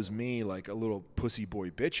like, woe is me, like a little pussy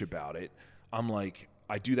boy bitch about it, I'm like,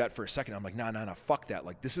 I do that for a second. I'm like, nah, fuck that.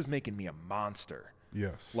 Like, this is making me a monster.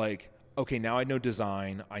 Yes. Like, okay, now I know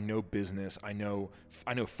design, I know business, I know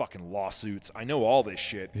fucking lawsuits, I know all this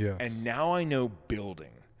shit, Yes. and now I know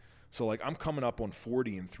building. So like, I'm coming up on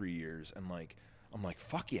 40 in 3 years, and like, I'm like,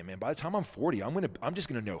 fuck yeah, man. By the time I'm 40, I'm just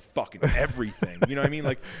gonna know fucking everything. You know what I mean?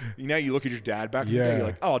 Like, you know, you look at your dad back in the day, you're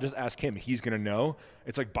like, oh, I'll just ask him, he's gonna know.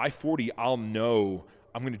 It's like by 40, I'll know.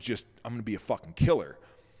 I'm gonna be a fucking killer.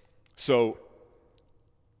 So.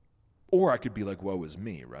 Or I could be like, woe is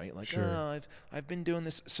me, right? Like, Sure. oh, I've been doing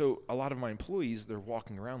this. So a lot of my employees, they're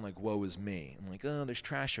walking around like, woe is me. I'm like, oh, there's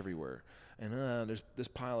trash everywhere. And there's this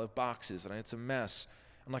pile of boxes, and it's a mess.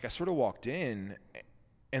 And like, I sort of walked in,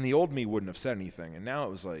 and the old me wouldn't have said anything. And now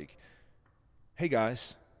it was like, hey,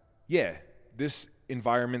 guys, yeah, this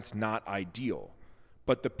environment's not ideal.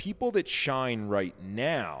 But the people that shine right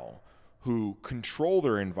now who control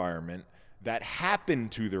their environment, that happen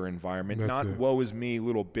to their environment, That's not it. woe is me,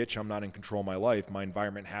 little bitch, I'm not in control of my life. My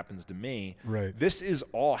environment happens to me. Right. This is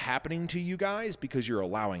all happening to you guys because you're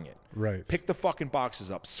allowing it. Right. Pick the fucking boxes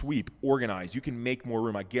up, sweep, organize. You can make more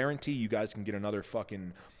room. I guarantee you guys can get another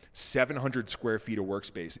fucking 700 square feet of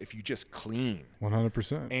workspace if you just clean.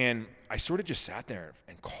 100%. And I sort of just sat there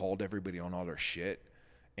and called everybody on all their shit.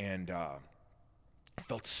 And it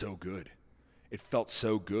felt so good. It felt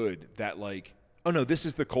so good that like, oh no, this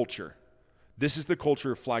is the culture. This is the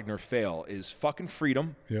culture of Flag Nor Fail is fucking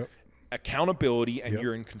freedom, Yep. accountability, and Yep.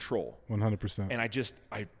 you're in control. 100%. And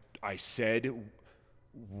I said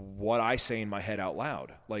what I say in my head out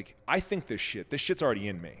loud. Like, I think this shit's already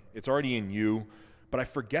in me. It's already in you. But I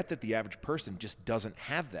forget that the average person just doesn't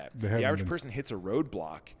have that. They The haven't average been. person hits a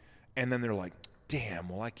roadblock, and then they're like, damn,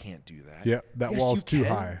 well, I can't do that. Yeah, that Yes, wall's you too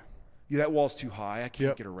can. high. Yeah, that wall's too high. I can't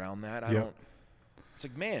Yep. get around that. I Yep. don't. It's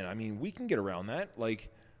like, man, I mean, we can get around that. Like,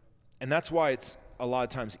 and that's why it's a lot of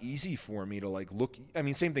times easy for me to like look. I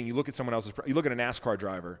mean, same thing. You look at someone else's. You look at a NASCAR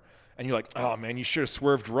driver, and you're like, oh man, you should have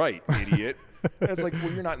swerved right, idiot. And it's like,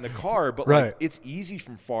 well, you're not in the car, but Right. like, it's easy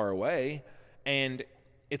from far away, and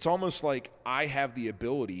it's almost like I have the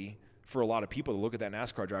ability for a lot of people to look at that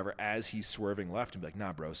NASCAR driver as he's swerving left and be like,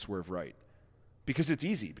 nah, bro, swerve right. Because it's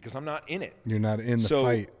easy, because I'm not in it. You're not in the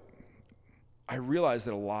fight. I realize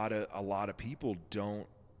that a lot of people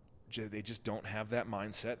they just don't have that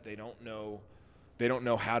mindset. They don't know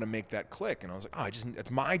how to make that click. And I was like, it's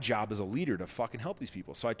my job as a leader to fucking help these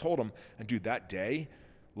people. So I told them, and dude, that day,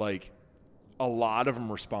 like, a lot of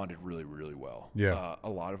them responded really, really well. Yeah. A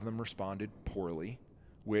lot of them responded poorly,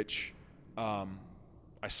 which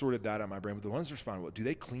I sorted that out of my brain. But the ones that responded well, do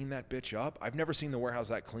they clean that bitch up? I've never seen the warehouse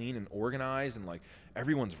that clean and organized, and like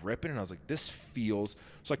everyone's ripping. And I was like, this feels.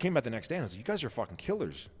 So I came back the next day and I was like, you guys are fucking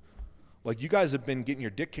killers. Like, you guys have been getting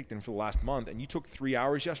your dick kicked in for the last month, and you took 3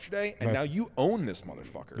 hours yesterday, and now you own this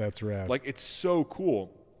motherfucker. That's rad. Like, it's so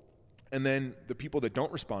cool. And then the people that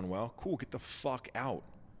don't respond well, cool, get the fuck out.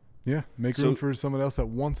 Yeah, make room for someone else that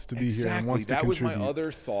wants to be here and wants to contribute. That was my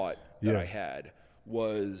other thought that I had,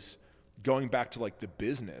 was going back to, like, the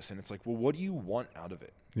business. And it's like, well, what do you want out of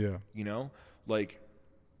it? Yeah. You know? Like,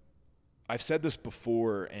 I've said this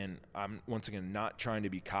before, and I'm, once again, not trying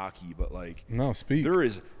to be cocky, but, like, no, speak. There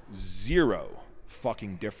is zero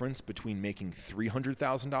fucking difference between making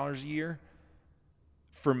 $300,000 a year,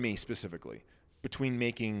 for me specifically, between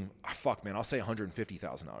making, I'll say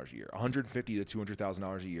 $150,000 a year, $150,000 to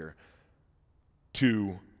 $200,000 a year,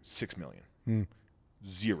 to $6 million.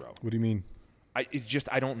 Zero. What do you mean?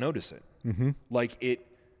 I don't notice it. Mm-hmm. Like,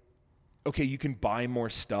 okay, you can buy more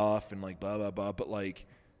stuff and like blah, blah, blah, but like,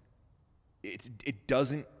 it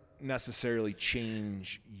doesn't necessarily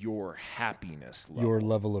change your happiness level. Your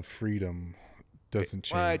level of freedom doesn't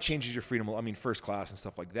change. Well, it changes your freedom. I mean, first class and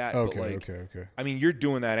stuff like that. Okay, but like, okay. I mean, you're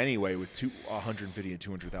doing that anyway with $150,000 to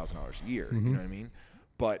 $200,000 a year. Mm-hmm. You know what I mean?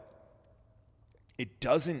 But it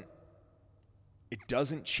doesn't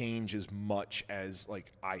change as much as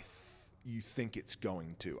like you think it's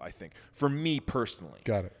going to, I think. For me personally.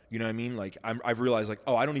 Got it. You know what I mean? Like, I've realized, like,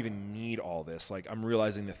 I don't even need all this. Like, I'm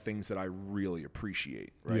realizing the things that I really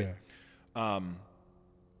appreciate, right? Yeah.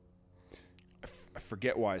 I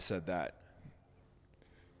forget why I said that.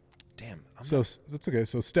 Damn. That's okay.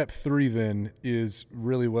 So step 3 then is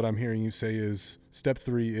really what I'm hearing you say is step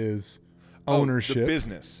 3 is ownership. The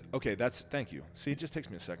business. Okay, thank you. See, it just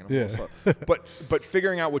takes me a second. I'm yeah. a little slow. But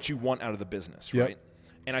figuring out what you want out of the business, right? Yep.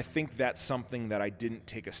 And I think that's something that I didn't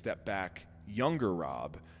take a step back, younger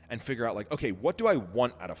Rob, and figure out, like, okay, what do I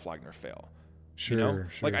want out of Flagner Fail? Sure, you know?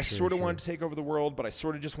 sure. I sort of wanted to take over the world, but I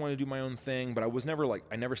sort of just wanted to do my own thing. But I was never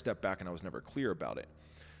I never stepped back and I was never clear about it.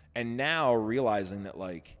 And now realizing that,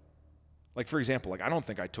 like for example, like, I don't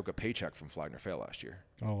think I took a paycheck from Flagner Fail last year.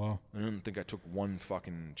 Oh, wow. I don't think I took one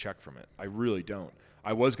fucking check from it. I really don't.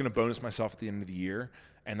 I was going to bonus myself at the end of the year,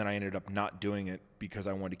 and then I ended up not doing it because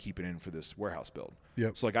I wanted to keep it in for this warehouse build.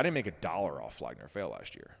 Yep. So, like, I didn't make $1 off Flagner Fail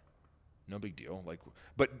last year. No big deal. Like,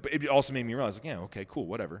 but it also made me realize, like, yeah, okay, cool,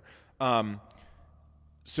 whatever.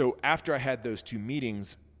 So after I had those 2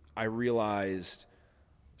 meetings, I realized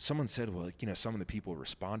someone said, well, like, you know, some of the people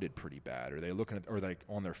responded pretty bad, or they looking at, or like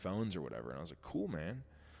on their phones or whatever. And I was like, cool, man.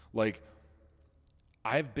 Like,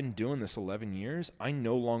 I've been doing this 11 years. I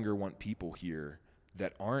no longer want people here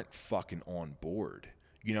that aren't fucking on board,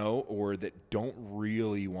 you know, or that don't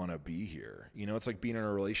really want to be here. You know, it's like being in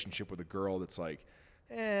a relationship with a girl that's like,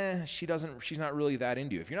 she's not really that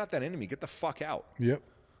into you. If you're not that into me, get the fuck out. Yep.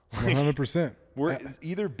 100%. We're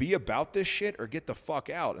either be about this shit or get the fuck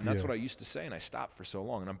out. And that's Yeah. what I used to say, and I stopped for so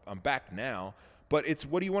long. And I'm back now. But it's,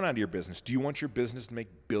 what do you want out of your business? Do you want your business to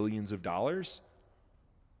make billions of dollars?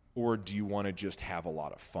 Or do you want to just have a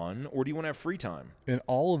lot of fun? Or do you want to have free time? And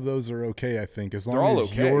all of those are okay, I think, as long They're all as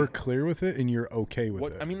okay. you're clear with it and you're okay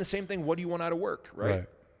with it. I mean, the same thing, what do you want out of work, right?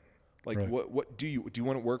 Like, Right. what do you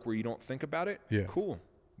want to work where you don't think about it? Yeah. Cool.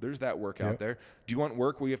 There's that work out there. Do you want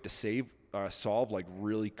work where you have to solve like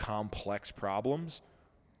really complex problems?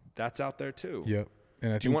 That's out there too. Yep.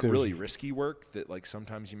 And do you want really risky work that, like,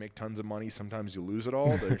 sometimes you make tons of money, sometimes you lose it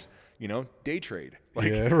all? There's, you know, day trade.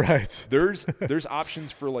 Like, yeah, right. There's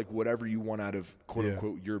options for, like, whatever you want out of quote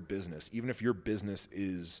unquote your business, even if your business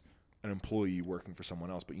is an employee working for someone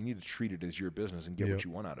else, but you need to treat it as your business and get what you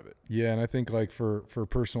want out of it. Yeah. And I think, like, for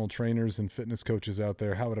personal trainers and fitness coaches out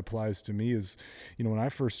there, how it applies to me is, you know, when I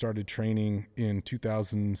first started training in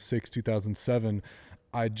 2006, 2007,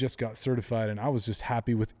 I just got certified, and I was just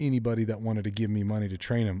happy with anybody that wanted to give me money to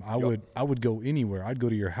train them. I would go anywhere. I'd go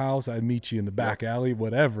to your house. I'd meet you in the back alley,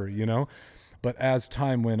 whatever, you know. But as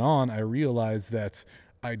time went on, I realized that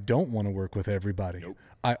I don't want to work with everybody. Nope.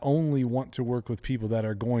 I only want to work with people that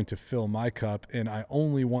are going to fill my cup, and I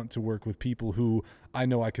only want to work with people who I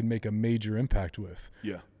know I can make a major impact with.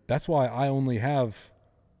 Yeah. That's why I only have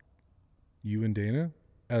you and Dana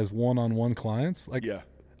as one-on-one clients. Like, Yeah.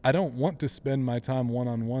 I don't want to spend my time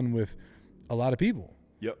one-on-one with a lot of people.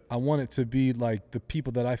 Yep. I want it to be like the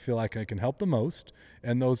people that I feel like I can help the most,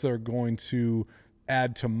 and those are going to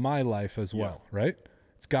add to my life as well, right?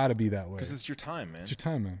 It's got to be that way. Because it's your time, man. It's your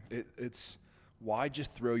time, man. It's why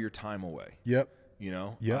just throw your time away? Yep. You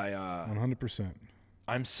know? Yep. 100%.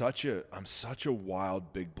 I'm such a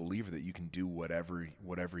wild big believer that you can do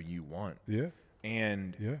whatever you want. Yeah.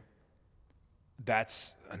 And Yeah.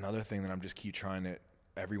 that's another thing that I'm just keep trying to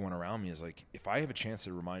everyone around me is like, if I have a chance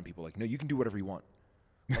to remind people like, no, you can do whatever you want.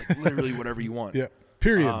 Like literally whatever you want. Yeah.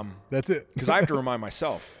 Period. That's it. Because I have to remind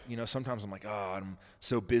myself, you know, sometimes I'm like, oh, I'm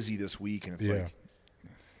so busy this week. And it's like,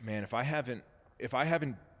 man, if I haven't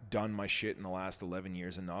done my shit in the last 11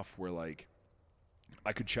 years enough where like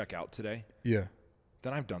I could check out today,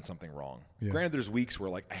 then I've done something wrong. Yeah. Granted, there's weeks where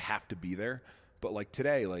like I have to be there, but like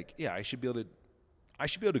today, like, yeah, I should be able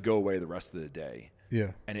to go away the rest of the day.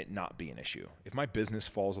 Yeah. And it not be an issue. If my business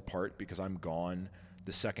falls apart because I'm gone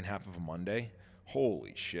the second half of a Monday,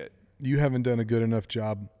 holy shit. You haven't done a good enough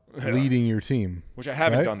job leading your team. Which I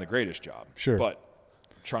haven't done the greatest job. Sure. But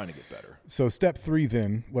trying to get better. So step 3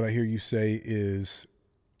 then, what I hear you say is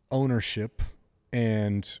ownership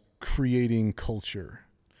and creating culture.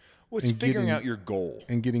 Well, it's figuring out your goal.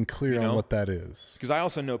 And getting clear on what that is. Because I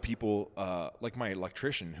also know people like my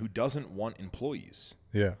electrician who doesn't want employees.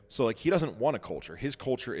 Yeah. So like he doesn't want a culture. His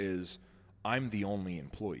culture is I'm the only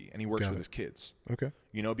employee, and he works with his kids. Okay.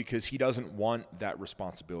 You know, because he doesn't want that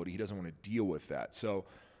responsibility. He doesn't want to deal with that. So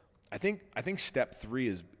I think step 3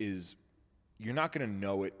 is you're not going to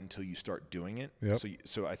know it until you start doing it. Yep.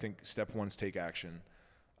 So I think step 1 is take action.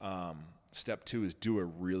 Step 2 is do a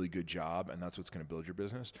really good job, and that's what's going to build your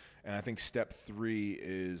business. And I think step 3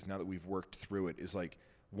 is, now that we've worked through it, is like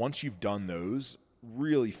once you've done those,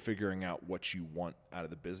 really figuring out what you want out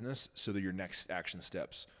of the business so that your next action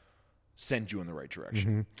steps send you in the right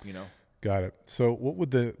direction, you know? Got it. So what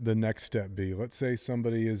would the next step be? Let's say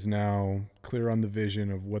somebody is now clear on the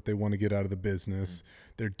vision of what they want to get out of the business.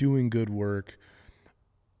 They're doing good work.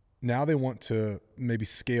 Now they want to maybe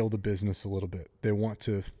scale the business a little bit. They want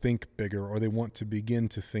to think bigger, or they want to begin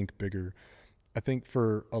to think bigger. I think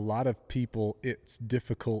for a lot of people, it's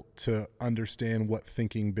difficult to understand what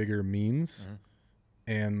thinking bigger means.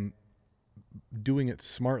 And doing it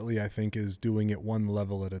smartly, I think, is doing it one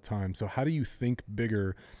level at a time. So how do you think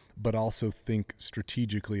bigger, but also think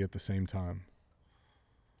strategically at the same time?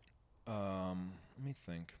 Let me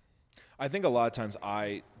think. I think a lot of times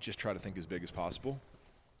I just try to think as big as possible.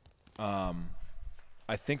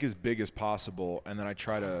 I think as big as possible, and then I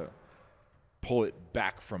try to pull it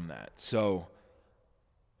back from that. So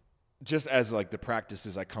just as like the practice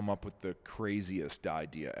is, I come up with the craziest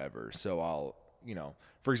idea ever. So I'll, you know,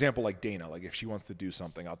 for example, like Dana, like if she wants to do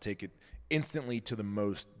something, I'll take it instantly to the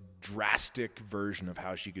most drastic version of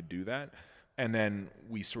how she could do that. And then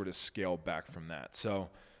we sort of scale back from that. So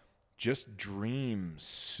just dream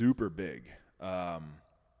super big.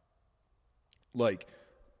 Like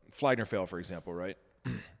fly or fail, for example, right?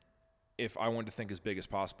 If I wanted to think as big as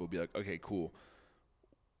possible, be like, okay, cool.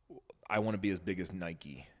 I want to be as big as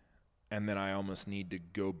Nike. And then I almost need to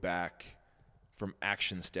go back from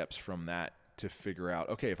action steps from that to figure out,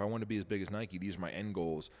 okay, if I want to be as big as Nike, these are my end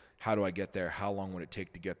goals. How do I get there? How long would it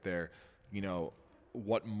take to get there? You know,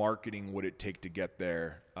 what marketing would it take to get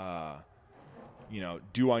there? You know,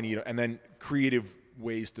 do I need, and then creative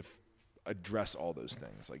ways to address all those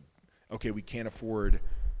things. Like, okay, we can't afford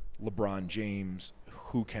LeBron James.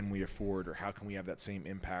 Who can we afford, or how can we have that same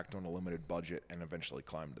impact on a limited budget and eventually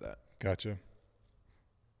climb to that? Gotcha.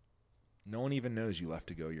 No one even knows you left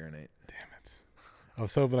to go urinate. Damn it. I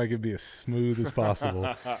was hoping I could be as smooth as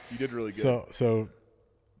possible. You did really good. So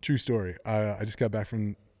true story. I just got back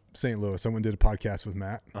from St. Louis. I went and did a podcast with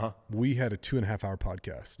Matt. We had a 2.5-hour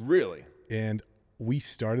podcast. Really? And we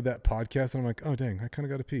started that podcast, and I'm like, oh, dang, I kind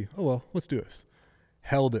of got to pee. Oh, well, let's do this.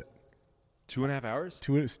 Held it. 2.5 hours? It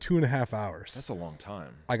was 2.5 hours. That's a long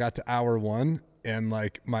time. I got to hour 1, and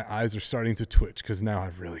like my eyes are starting to twitch because now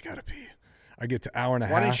I've really got to pee. I get to hour and a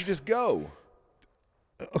half. Why didn't you just go?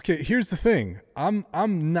 Okay, here's the thing. I'm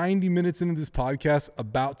 90 minutes into this podcast,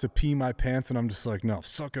 about to pee my pants, and I'm just like, no,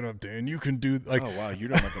 suck it up, Dan. You can do like. Oh wow, you're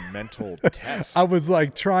doing like a mental test. I was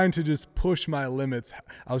like trying to just push my limits.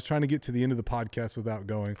 I was trying to get to the end of the podcast without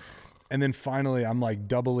going, and then finally I'm like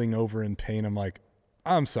doubling over in pain. I'm like,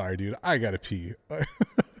 I'm sorry, dude. I gotta pee.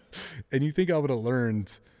 And you think I would have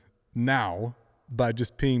learned now by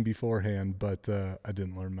just peeing beforehand, but I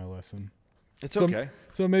didn't learn my lesson. It's okay.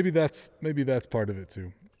 So maybe that's part of it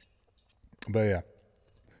too. But yeah,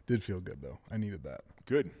 did feel good though. I needed that.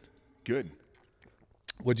 Good.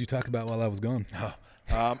 What'd you talk about while I was gone?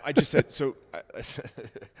 I just said so.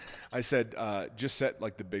 I said just set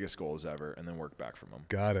like the biggest goals ever, and then work back from them.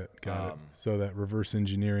 Got it. So that reverse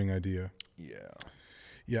engineering idea.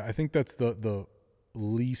 Yeah. I think that's the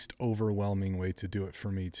least overwhelming way to do it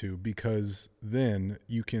for me too, because then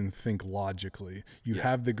you can think logically. You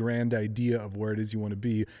have the grand idea of where it is you want to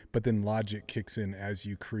be, but then logic kicks in as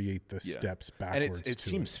you create the steps backwards. And it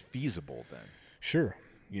seems feasible then. Sure.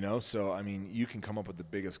 You know, so I mean, you can come up with the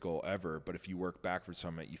biggest goal ever, but if you work backwards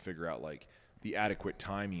from it, you figure out like the adequate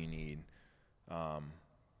time you need.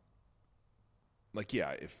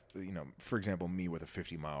 If you know, for example, me with a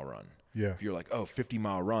 50-mile run. Yeah. If you're like,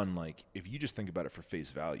 50-mile run, like if you just think about it for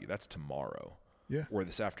face value, that's tomorrow. Yeah. Or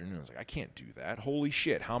this afternoon. It's like, I can't do that. Holy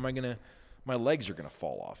shit. How am I my legs are going to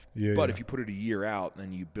fall off. Yeah. But if you put it a year out,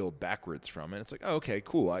 then you build backwards from it. It's like, okay,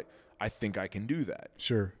 cool. I think I can do that.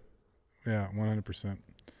 Sure. Yeah. 100%.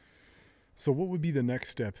 So what would be the next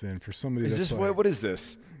step then for somebody is that's this what is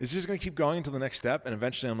this? Is this just going to keep going until the next step? And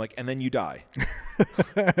eventually I'm like, and then you die.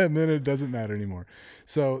 And then it doesn't matter anymore.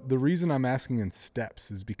 So the reason I'm asking in steps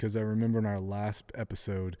is because I remember in our last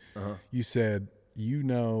episode, you said,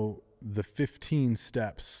 the 15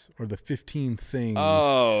 steps or the 15 things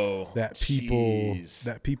that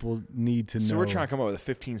people need to know. So we're trying to come up with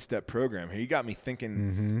a 15-step program here. You got me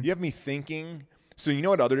thinking. You have me thinking. So you know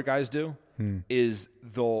what other guys do? Is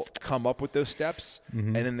they'll come up with those steps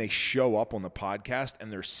and then they show up on the podcast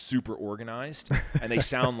and they're super organized and they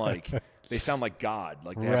sound like God,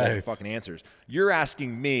 like they have all the fucking answers. You're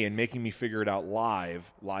asking me and making me figure it out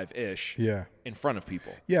live-ish in front of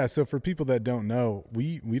people. Yeah, so for people that don't know,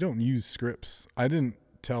 we don't use scripts. I didn't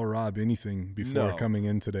tell Rob anything before coming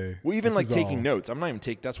in today. Well, even like taking notes. I'm not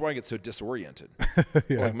even that's why I get so disoriented.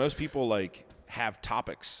 Like most people like have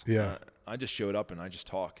topics. Yeah. I just showed up and I just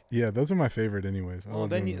talk. Yeah, those are my favorite anyways. Well,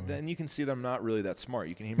 then you can see that I'm not really that smart.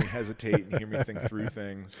 You can hear me hesitate and hear me think through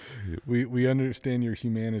things. We understand your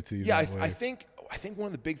humanity. Yeah, I think one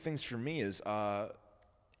of the big things for me is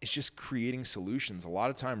it's just creating solutions. A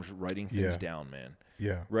lot of times writing things down, man.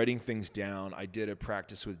 Yeah. Writing things down. I did a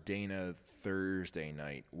practice with Dana Thursday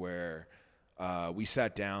night where we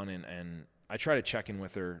sat down and I try to check in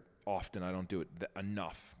with her often. I don't do it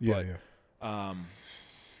enough.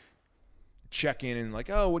 Check in and like,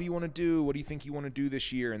 what do you want to do? What do you think you want to do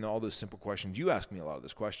this year? And all those simple questions. You ask me a lot of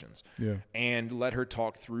those questions. Yeah. And let her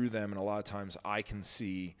talk through them. And a lot of times I can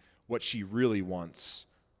see what she really wants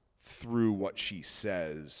through what she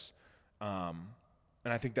says. And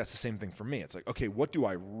I think that's the same thing for me. It's like, okay, what do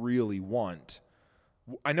I really want?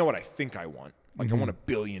 I know what I think I want. Like I want $1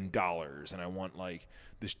 billion and I want like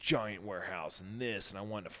this giant warehouse and this, and I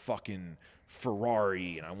want a fucking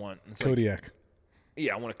Ferrari and I want Kodiak.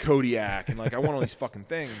 I want a Kodiak and like I want all these fucking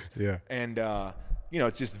things. Yeah. And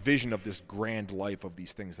it's just vision of this grand life of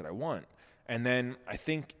these things that I want. And then I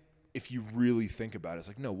think if you really think about it, it's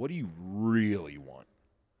like, no, what do you really want?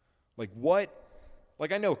 Like what?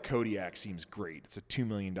 Like I know Kodiak seems great. It's a $2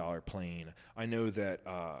 million plane. I know that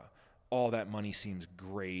all that money seems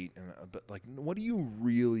great, but like, what do you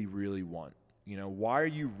really, really want? You know, why are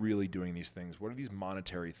you really doing these things? What do these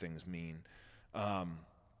monetary things mean?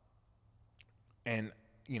 And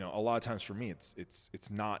you know, a lot of times for me, it's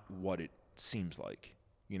not what it seems like.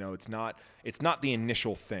 You know, it's not the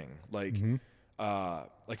initial thing. Like,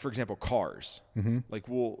 like for example, cars. Like,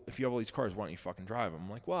 well, if you have all these cars, why don't you fucking drive them? I'm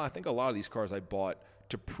like, well, I think a lot of these cars I bought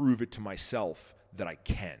to prove it to myself that I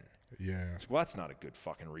can. Yeah. It's like, well, that's not a good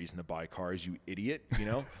fucking reason to buy cars, you idiot. You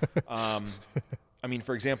know. I mean,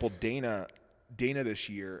 for example, Dana this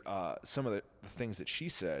year, some of the things that she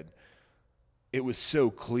said, it was so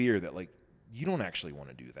clear that like, you don't actually want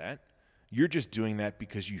to do that. You're just doing that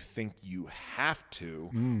because you think you have to,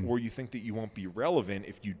 or you think that you won't be relevant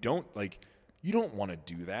if you don't. Like, you don't want to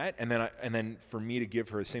do that. And then for me to give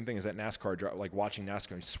her the same thing as that NASCAR driver, like watching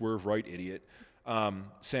NASCAR, swerve right, idiot,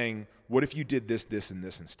 saying, what if you did this, this, and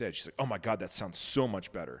this instead? She's like, oh my God, that sounds so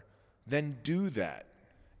much better. Then do that.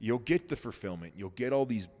 You'll get the fulfillment. You'll get all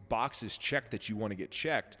these boxes checked that you want to get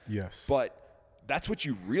checked. Yes. But that's what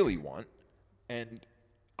you really want. And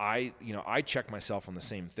I check myself on the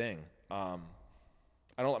same thing. I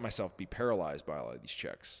don't let myself be paralyzed by a lot of these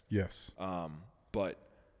checks. Yes. But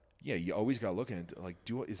yeah, you always got to look at it. Like,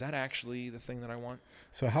 is that actually the thing that I want?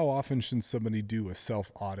 So how often should somebody do a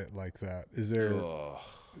self audit like that? Is there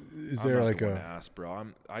like a ass, bro?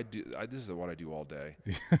 This is what I do all day.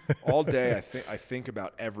 All day I think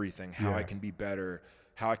about everything, how I can be better,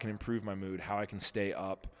 how I can improve my mood, how I can stay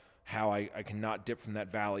up, how I can not dip from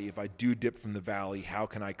that valley. If I do dip from the valley, how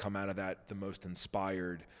can I come out of that the most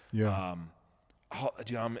inspired? Yeah.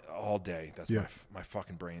 I'm all day. That's my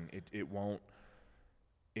fucking brain. It won't.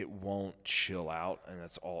 it won't chill out, and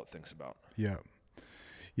that's all it thinks about. Yeah.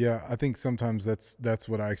 Yeah, I think sometimes that's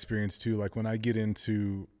what I experience too. Like when I get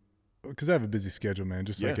into, because I have a busy schedule, man,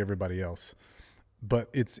 just like everybody else. But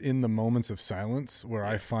it's in the moments of silence where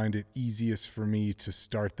I find it easiest for me to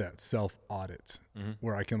start that self-audit,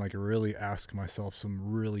 where I can like really ask myself some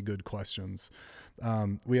really good questions.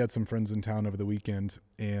 We had some friends in town over the weekend,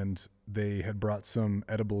 and they had brought some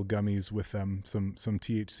edible gummies with them, some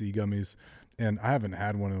THC gummies. And I haven't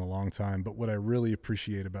had one in a long time, but what I really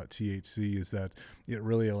appreciate about THC is that it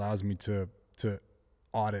really allows me to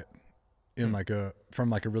audit in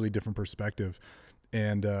from a really different perspective.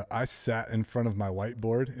 And I sat in front of my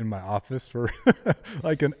whiteboard in my office for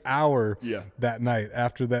like an hour that night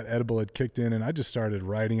after that edible had kicked in, and I just started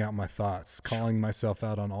writing out my thoughts, calling myself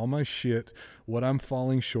out on all my shit, what I'm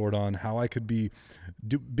falling short on, how I could be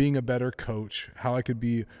being a better coach, how I could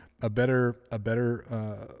be a better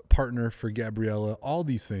partner for Gabriella, all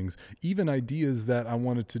these things, even ideas that I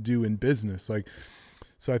wanted to do in business. Like,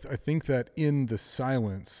 so I think that in the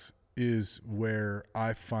silence is where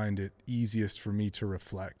I find it easiest for me to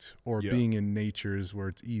reflect, or being in nature is where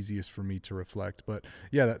it's easiest for me to reflect. But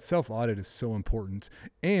yeah, that self-audit is so important,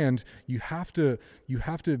 and you have to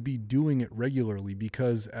be doing it regularly,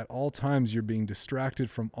 because at all times you're being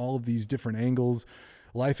distracted from all of these different angles.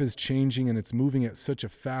 Life is changing and it's moving at such a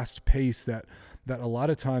fast pace that a lot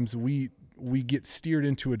of times we get steered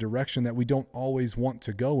into a direction that we don't always want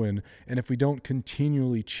to go in. And if we don't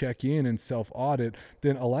continually check in and self-audit,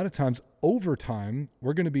 then a lot of times over time,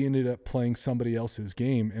 we're going to be ended up playing somebody else's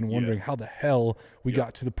game and wondering how the hell we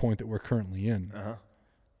got to the point that we're currently in.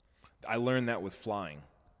 I learned that with flying.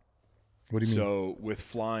 What do you mean? So with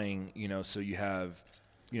flying, so you have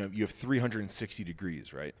 360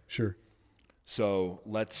 degrees, right? Sure. So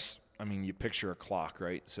you picture a clock,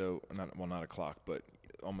 right? So not a clock, but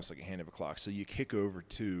almost like a hand of a clock. So you kick over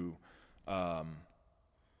to,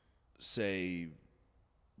 say,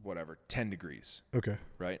 10 degrees. Okay.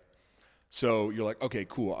 Right? So you're like, okay,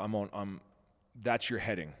 cool. That's your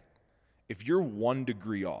heading. If you're 1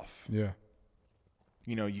 degree off, you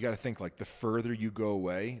got to think like the further you go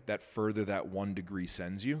away, that further that 1 degree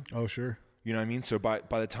sends you. Oh, sure. You know what I mean? So by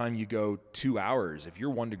the time you go 2 hours, if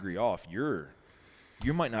you're 1 degree off,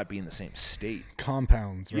 you might not be in the same state.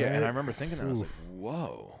 Compounds, right? Yeah, and I remember thinking that. I was like,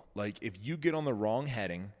 whoa. Like, if you get on the wrong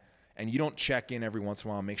heading and you don't check in every once in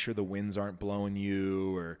a while, make sure the winds aren't blowing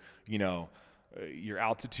you, or, your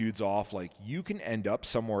altitude's off, like, you can end up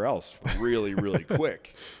somewhere else really, really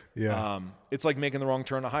quick. It's like making the wrong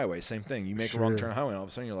turn on a highway. Same thing. You make a wrong turn on a highway, and all of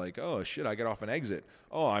a sudden you're like, oh, shit, I get off an exit.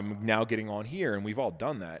 Oh, I'm now getting on here, and we've all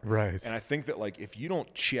done that. Right. And I think that, like, if you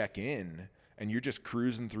don't check in and you're just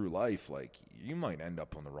cruising through life, like, you might end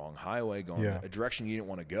up on the wrong highway going a direction you didn't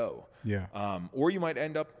want to go. Yeah. Or you might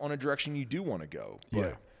end up on a direction you do want to go.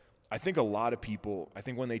 But I think a lot of people,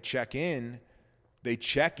 when they check in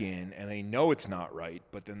and they know it's not right,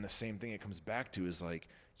 but then the same thing it comes back to is like,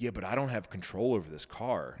 yeah, but I don't have control over this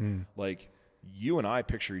car. Like, you and I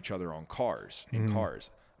picture each other on cars, in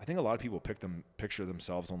cars. I think a lot of people picture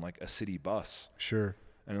themselves on like a city bus. Sure.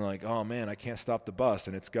 And they're like, oh man, I can't stop the bus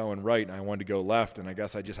and it's going right and I wanted to go left and I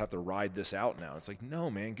guess I just have to ride this out now. It's like,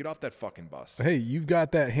 no, man, get off that fucking bus. Hey, you've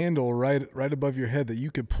got that handle right above your head that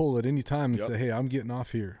you could pull at any time and say, hey, I'm getting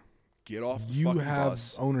off here. Get off the you fucking have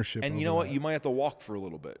bus. Ownership. And you know what? You might have to walk for a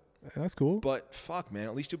little bit. That's cool. But fuck, man,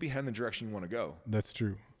 at least you'll be heading the direction you want to go. That's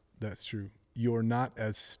true. You're not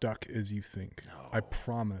as stuck as you think. No. I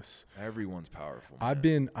promise. Everyone's powerful,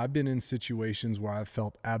 man. I've been in situations where I've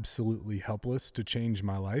felt absolutely helpless to change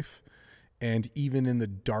my life. And even in the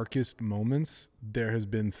darkest moments, there has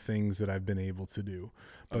been things that I've been able to do.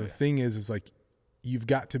 But the thing is like, you've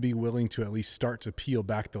got to be willing to at least start to peel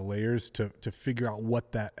back the layers to figure out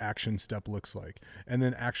what that action step looks like, and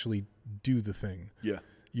then actually do the thing. Yeah.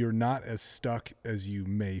 You're not as stuck as you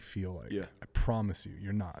may feel like. Yeah. I promise you,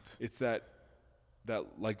 you're not. It's that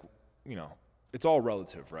like, it's all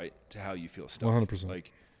relative, right? To how you feel stuck. 100%.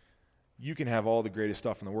 Like, you can have all the greatest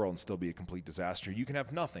stuff in the world and still be a complete disaster. You can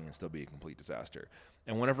have nothing and still be a complete disaster.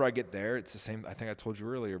 And whenever I get there, it's the same. I think I told you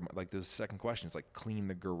earlier, like the second question, it's like clean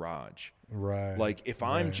the garage. Right. Like if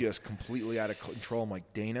I'm just completely out of control, I'm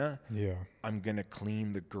like, Dana, I'm going to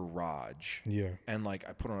clean the garage. Yeah. And like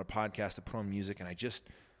I put on a podcast, I put on music, and I just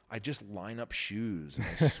line up shoes and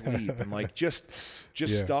I sweep and like just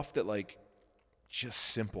stuff that like just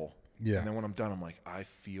simple. Yeah. And then when I'm done, I'm like, I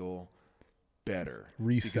feel better.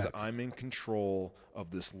 Reset. Because I'm in control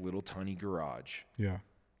of this little tiny garage. Yeah.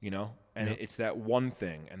 And it's that one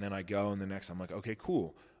thing. And then I go and the next I'm like, okay,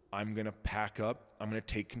 cool. I'm going to pack up. I'm going to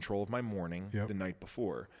take control of my morning the night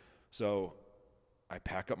before. So I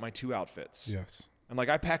pack up my 2 outfits. Yes. And like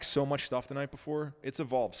I packed so much stuff the night before, it's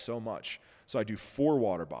evolved so much. So I do 4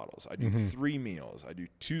 water bottles. I do 3 meals. I do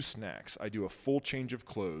 2 snacks. I do a full change of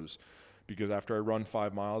clothes because after I run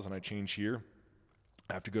 5 miles and I change here,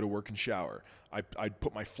 I have to go to work and shower. I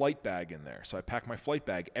put my flight bag in there. So I pack my flight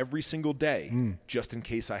bag every single day just in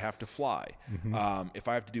case I have to fly. If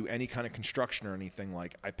I have to do any kind of construction or anything,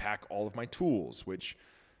 like I pack all of my tools, which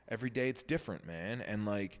every day it's different, man. And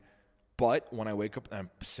like, but when I wake up and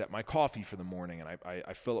I set my coffee for the morning and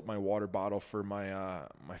I fill up my water bottle for my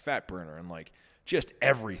fat burner and like just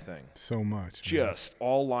everything. So much. Just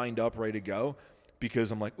all lined up, ready to go.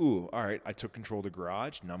 Because I'm like, ooh, all right, I took control of the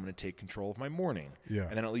garage. Now I'm going to take control of my morning. Yeah.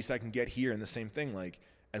 And then at least I can get here. And the same thing, like,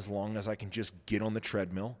 as long as I can just get on the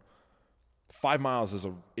treadmill. 5 miles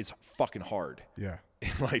is fucking hard. Yeah.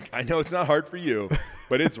 Like, I know it's not hard for you,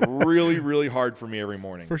 but it's really, really hard for me every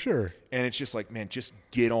morning. For sure. And it's just like, man, just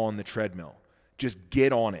get on the treadmill. Just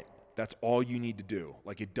get on it. That's all you need to do.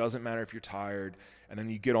 Like, it doesn't matter if you're tired. And then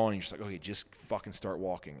you get on and you're just like, okay, just fucking start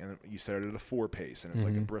walking. And you set it at a 4 pace and it's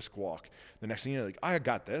like a brisk walk. The next thing you're like, I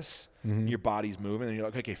got this. Your body's moving and you're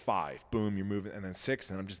like, okay, 5, boom, you're moving. And then 6,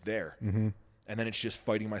 and I'm just there. And then it's just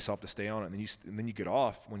fighting myself to stay on it. And then you get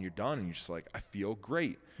off when you're done and you're just like, I feel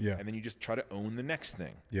great. Yeah. And then you just try to own the next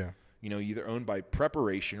thing. Yeah. You know, you either own by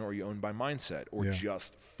preparation or you own by mindset or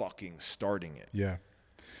just fucking starting it. Yeah.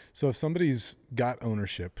 So if somebody's got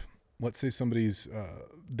ownership, let's say somebody's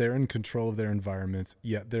they're in control of their environment,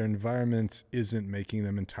 yet their environment isn't making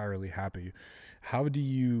them entirely happy. How do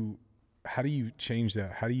you change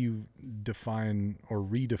that? How do you define or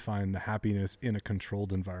redefine the happiness in a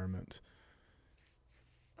controlled environment?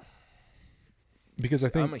 Because I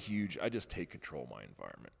think I just take control of my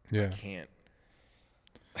environment. Yeah. I can't.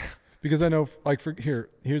 Because I know, like,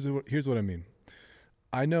 here's what I mean.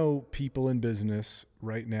 I know people in business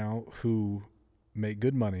right now who make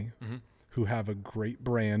good money, who have a great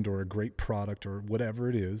brand or a great product or whatever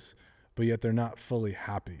it is, but yet they're not fully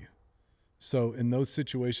happy. So in those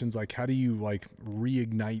situations, like, how do you like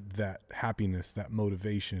reignite that happiness, that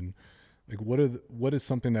motivation? Like, what is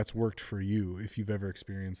something that's worked for you if you've ever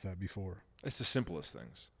experienced that before? It's the simplest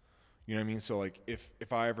things. You know what I mean? So like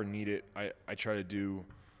if I ever need it, I try to do,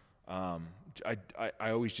 I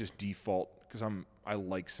always just default because I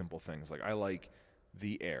like simple things. Like I like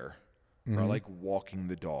the air. Or I like walking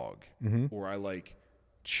the dog, or I like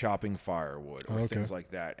chopping firewood, or things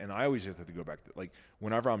like that. And I always have to go back to, like,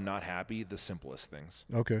 whenever I'm not happy, the simplest things.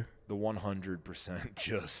 Okay. The 100%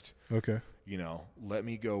 just, you know, let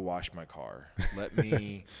me go wash my car. Let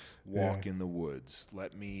me walk in the woods.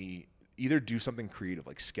 Let me either do something creative,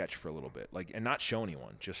 like sketch for a little bit, like, and not show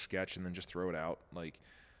anyone, just sketch and then just throw it out. Like,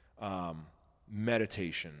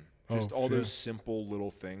 meditation, just all those simple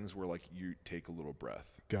little things where like you take a little breath.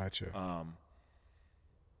 Gotcha.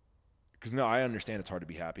 Because no, I understand it's hard to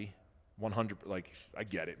be happy. 100, like I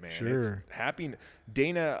get it, man. Sure. It's happy.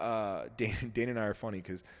 Dana and I are funny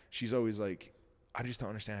because she's always like, I just don't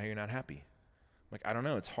understand how you're not happy. Like, I don't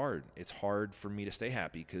know. It's hard. It's hard for me to stay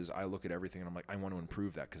happy because I look at everything and I'm like, I want to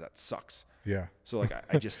improve that because that sucks. Yeah. So like,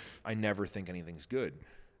 I never think anything's good.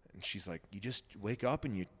 And she's like, you just wake up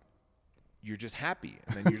and you're just happy.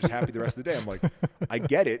 And then you're just happy the rest of the day. I'm like, I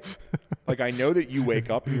get it. Like, I know that you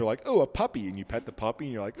wake up and you're like, oh, a puppy. And you pet the puppy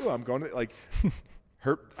and you're like, oh, I'm going to, like,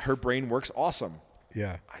 her brain works awesome.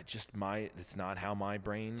 Yeah. It's not how my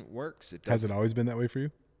brain works. Has it always been that way for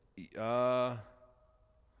you? I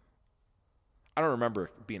don't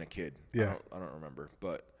remember being a kid. Yeah. I don't remember.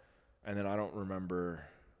 And then I don't remember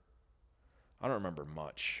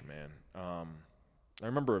much, man. I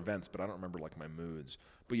remember events, but I don't remember like my moods.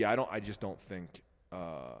 But yeah, I just don't think it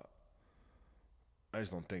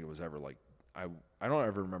was ever like, I don't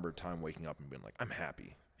ever remember a time waking up and being like, I'm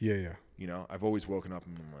happy. Yeah, yeah. You know, I've always woken up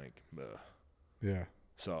and been like, ugh. Yeah.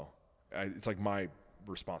 So it's like my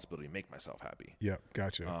responsibility to make myself happy. Yeah,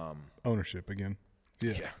 gotcha. Ownership again.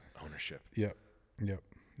 Yeah. Yeah, ownership. Yep. It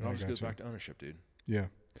always goes back to ownership, dude. Yeah.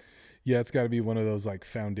 Yeah, it's got to be one of those like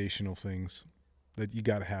foundational things that you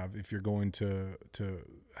got to have if you're going to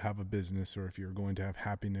have a business, or if you're going to have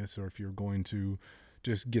happiness, or if you're going to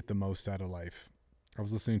just get the most out of life. I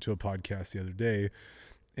was listening to a podcast the other day,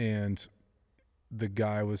 and the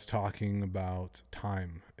guy was talking about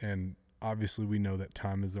time. And obviously we know that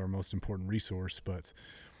time is our most important resource, but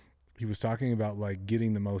he was talking about like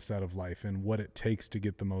getting the most out of life and what it takes to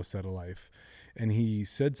get the most out of life. And he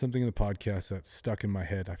said something in the podcast that stuck in my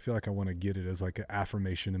head. I feel like I want to get it as like an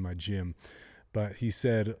affirmation in my gym. But he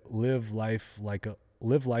said, live life like a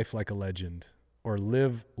legend, or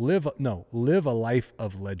live a life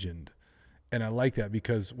of legend. And I like that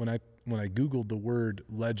because when I Googled the word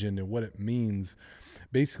legend and what it means,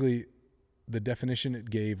 basically the definition it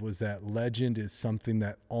gave was that legend is something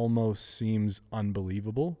that almost seems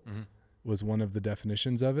unbelievable. Was one of the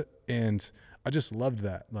definitions of it. And I just loved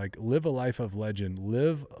that. Like, live a life of legend.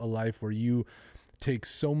 Live a life where you take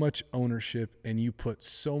so much ownership and you put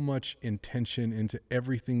so much intention into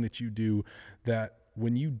everything that you do that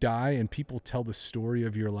when you die and people tell the story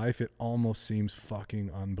of your life, it almost seems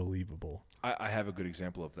fucking unbelievable. I have a good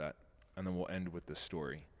example of that, and then we'll end with this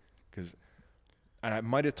story. And I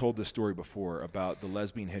might have told this story before about the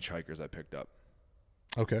lesbian hitchhikers I picked up.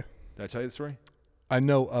 Okay. Did I tell you the story? I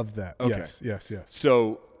know of that. Okay. Yes.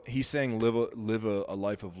 So he's saying live a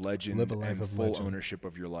life of legend and full legend. ownership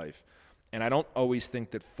of your life. And I don't always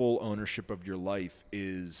think that full ownership of your life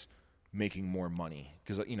is making more money.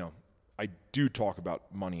 Because, I do talk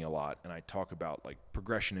about money a lot, and I talk about like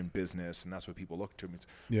progression in business, and that's what people look to me.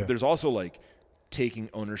 Yeah. But there's also like taking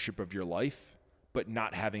ownership of your life, but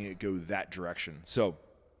not having it go that direction. So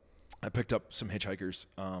I picked up some hitchhikers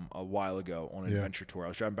a while ago on an adventure tour. I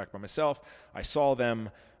was driving back by myself. I saw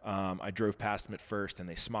them. I drove past them at first, and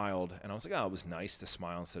they smiled. And I was like, oh, it was nice to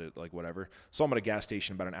smile instead of like whatever. Saw them at a gas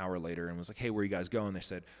station about an hour later and was like, hey, where are you guys going? They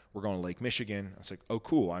said, we're going to Lake Michigan. I was like, oh,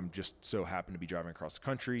 cool. I'm just so happen to be driving across the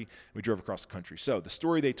country. We drove across the country. So the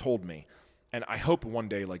story they told me, and I hope one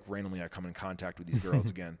day, like randomly, I come in contact with these girls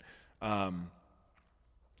again.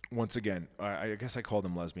 Once again, I guess I call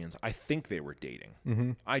them lesbians. I think they were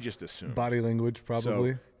dating. I just assumed. Body language,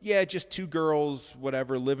 probably. So, yeah, just two girls,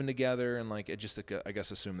 whatever, living together, and like I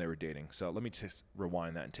guess assume they were dating. So let me just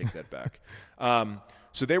rewind that and take that back.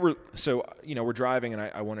 We're driving, and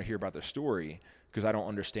I want to hear about their story because I don't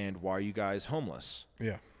understand why are you guys homeless.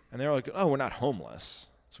 Yeah. And they're like, oh, we're not homeless.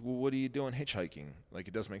 So, well, what are you doing hitchhiking? Like,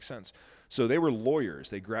 it does make sense. So they were lawyers.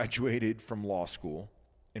 They graduated from law school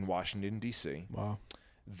in Washington, D.C. Wow.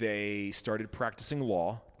 They started practicing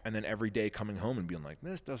law, and then every day coming home and being like,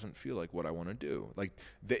 this doesn't feel like what I want to do. Like,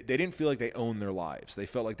 they didn't feel like they owned their lives. They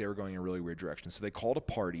felt like they were going in a really weird direction. So they called a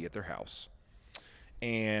party at their house.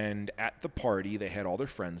 And at the party, they had all their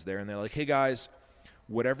friends there, and they're like, hey, guys,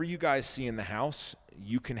 whatever you guys see in the house,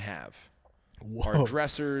 you can have. Whoa. Our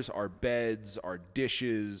dressers, our beds, our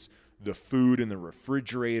dishes, the food in the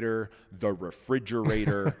refrigerator,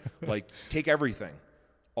 like, take everything.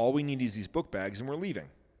 All we need is these book bags, and we're leaving.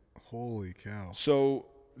 Holy cow. So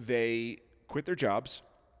they quit their jobs.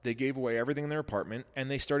 They gave away everything in their apartment, and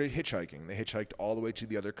they started hitchhiking. They hitchhiked all the way to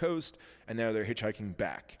the other coast, and now they're hitchhiking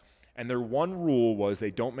back. And their one rule was they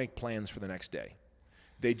don't make plans for the next day.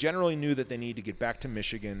 They generally knew that they need to get back to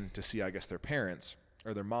Michigan to see, I guess, their parents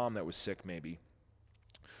or their mom that was sick maybe.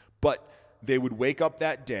 But they would wake up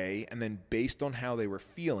that day, and then based on how they were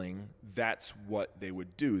feeling, that's what they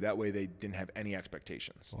would do. That way they didn't have any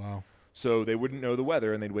expectations. Wow. So they wouldn't know the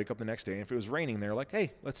weather, and they'd wake up the next day, and if it was raining, they were like,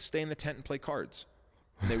 hey, let's stay in the tent and play cards.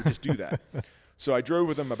 And they would just do that. So I drove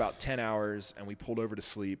with them about 10 hours, and we pulled over to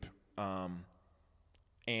sleep,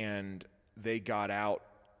 and they got out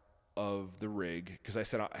of the rig because I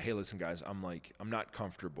said, hey, listen, guys, I'm not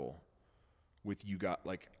comfortable with you got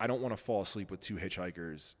like I don't want to fall asleep with two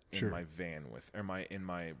hitchhikers in my van in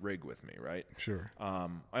my rig with me, right? Sure.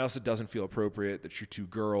 I also doesn't feel appropriate that you're two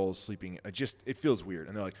girls sleeping. It feels weird.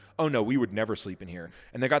 And they're like, oh no, we would never sleep in here.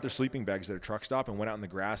 And they got their sleeping bags at a truck stop and went out in the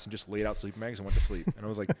grass and just laid out sleeping bags and went to sleep. And I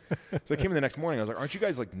was like, so I came in the next morning. I was like, aren't you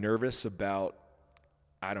guys like nervous about,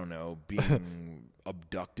 I don't know, being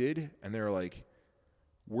abducted? And they were like,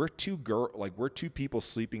 we're two people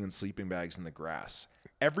sleeping in sleeping bags in the grass.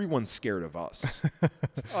 Everyone's scared of us.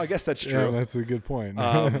 Oh, I guess that's true. Yeah, that's a good point.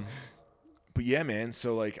 But yeah, man.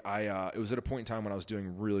 So like it was at a point in time when I was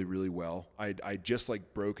doing really, really well. I just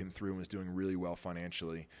like broken through and was doing really well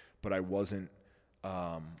financially, but I wasn't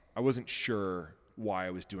sure why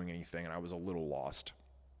I was doing anything, and I was a little lost.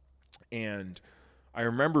 And I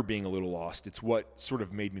remember being a little lost. It's what sort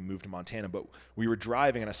of made me move to Montana. But we were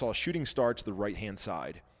driving, and I saw a shooting star to the right-hand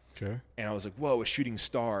side. Okay. And I was like, whoa, a shooting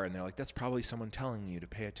star. And they're like, that's probably someone telling you to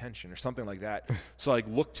pay attention or something like that. So I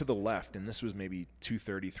looked to the left, and this was maybe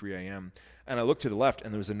 2:30, 3 a.m. And I looked to the left,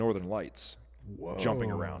 and there was the Northern Lights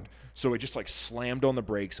jumping around. So it just like slammed on the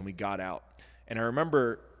brakes, and we got out. And I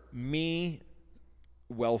remember me,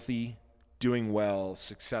 wealthy, doing well,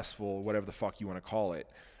 successful, whatever the fuck you want to call it,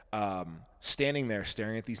 standing there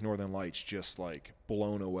staring at these Northern Lights, just like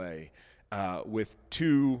blown away, with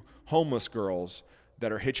two homeless girls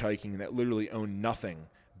that are hitchhiking that literally own nothing,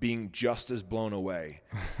 being just as blown away.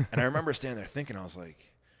 And I remember standing there thinking, I was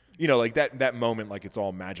like, you know, like that moment, like it's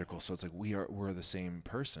all magical. So it's like we're the same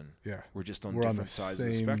person. Yeah. We're just on different sides of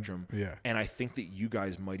the spectrum. Yeah. And I think that you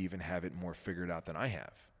guys might even have it more figured out than I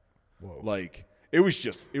have. Whoa. Like it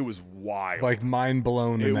was wild. Like mind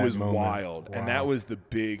blown in that moment. It was wild. Wow. And that was the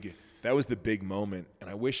big that was the big moment. And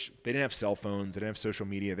I wish they didn't have cell phones. They didn't have social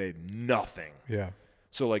media. They had nothing. Yeah.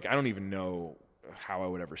 So like, I don't even know how I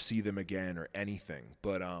would ever see them again or anything.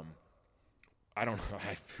 But I don't know.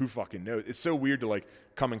 Who fucking knows? It's so weird to like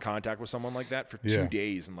come in contact with someone like that for 2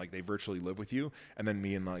 days and like they virtually live with you, and then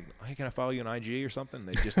me and like, hey, can I follow you on IG or something?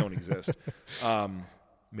 They just don't exist.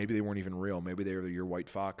 Maybe they weren't even real. Maybe they were your white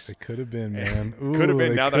fox. It could have been, man. Could have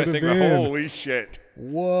been. Now that I think, holy shit.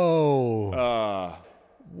 Whoa.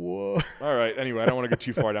 Whoa. All right. Anyway, I don't want to go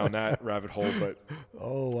too far down that rabbit hole, but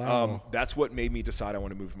wow. That's what made me decide I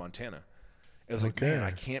want to move to Montana. It was like, man,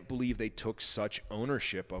 I can't believe they took such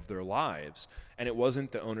ownership of their lives. And it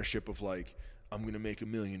wasn't the ownership of like, I'm going to make $1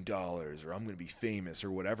 million or I'm going to be famous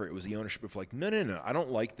or whatever. It was the ownership of like, no. I don't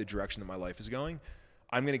like the direction that my life is going.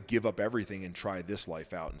 I'm going to give up everything and try this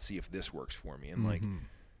life out and see if this works for me. And like,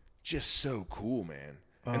 just so cool, man.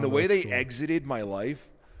 And the way they exited my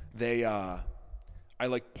life, I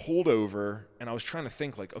like pulled over and I was trying to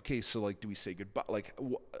think like, okay, so like, do we say goodbye? Like,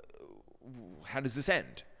 how does this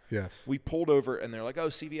end? Yes. We pulled over and they're like, oh,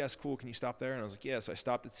 CVS, cool. Can you stop there? And I was like, yes. I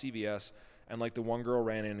stopped at CVS and like the one girl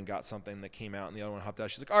ran in and got something that came out and the other one hopped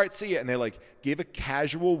out. She's like, all right, see ya. And they like gave a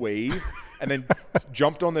casual wave and then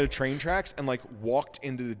jumped on the train tracks and like walked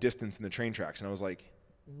into the distance in the train tracks. And I was like,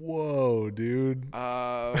 whoa, dude.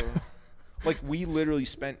 Like we literally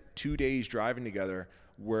spent 2 days driving together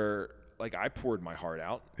where like I poured my heart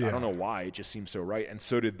out. Yeah. I don't know why. It just seemed so right. And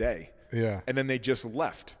so did they. Yeah. And then they just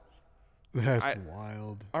left. That's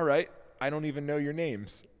wild. All right. I don't even know your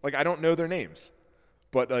names. Like, I don't know their names.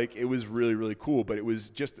 But, like, it was really, really cool. But it was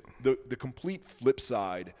just the complete flip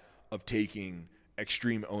side of taking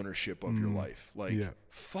extreme ownership of your life. Like,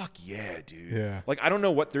 fuck yeah, dude. Yeah. Like, I don't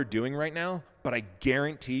know what they're doing right now, but I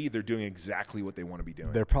guarantee they're doing exactly what they want to be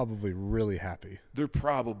doing. They're probably really happy.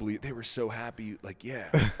 They were so happy. Like,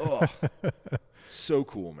 yeah. Oh, so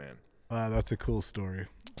cool, man. Wow, that's a cool story.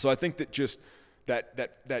 So I think that just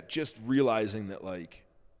that just realizing that like,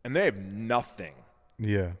 and they have nothing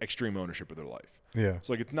extreme ownership of their life. Yeah.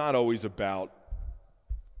 So like, it's not always about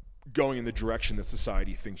going in the direction that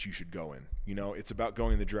society thinks you should go in. You know, it's about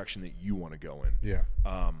going in the direction that you want to go in. Yeah.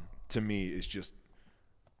 To me, is just,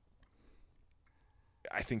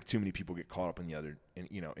 I think too many people get caught up in the other,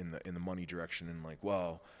 in the money direction and like,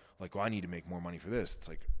 well, I need to make more money for this. It's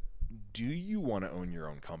like, do you want to own your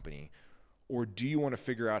own company? Or do you want to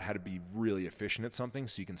figure out how to be really efficient at something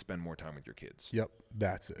so you can spend more time with your kids? Yep,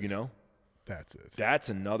 that's it. You know? That's it. That's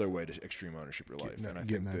another way to extreme ownership your life. And I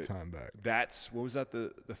getting think that time back. That's, what was that,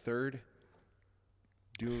 the third?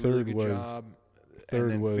 Do a Third really good job. Third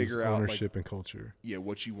and then was figure out, ownership and culture. Yeah,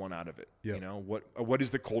 what you want out of it. Yep. You know, what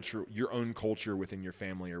is the culture, your own culture within your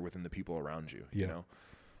family or within the people around you, you know?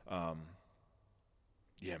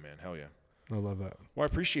 Yeah, man, hell yeah. I love that. Well, I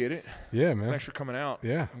appreciate it. Yeah, man. Thanks for coming out.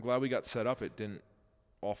 Yeah. I'm glad we got set up. It didn't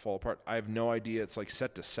all fall apart. I have no idea. It's like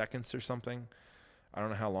set to seconds or something. I don't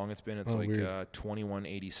know how long it's been. It's like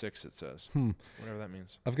 2186, it says. Whatever that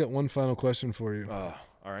means. I've got one final question for you. All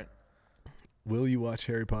right. Will you watch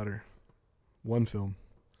Harry Potter? One film.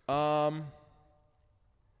 One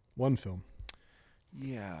film.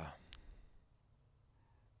 Yeah.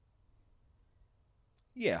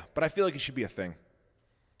 Yeah, but I feel like it should be a thing.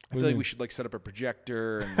 I feel like we should like set up a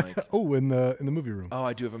projector and like. Oh, in the movie room. Oh,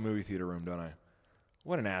 I do have a movie theater room, don't I?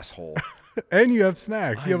 What an asshole. And you have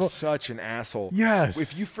snacks. I'm such an asshole. Yes.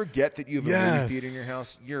 If you forget that you have a movie theater in your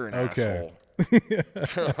house, you're an asshole.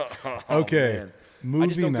 Okay. Man. Movie I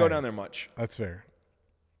just don't nights. go down there much. That's fair.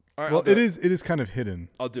 All right, well, it is kind of hidden.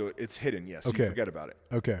 I'll do it. It's hidden, yes. Okay. You forget about it.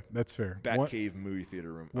 Okay, that's fair. Batcave movie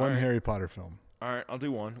theater room. One Harry Potter film. All right, I'll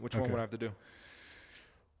do one. Which one would I have to do?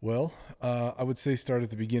 Well, I would say start at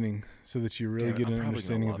the beginning so that you really get an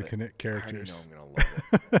understanding of the characters. I already know I'm going to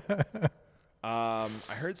love it.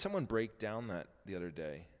 I heard someone break down that the other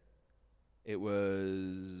day. It was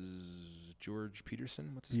George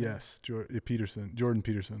Peterson. What's his name? Yes, Jordan Peterson. Jordan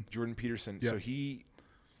Peterson. Yep. So he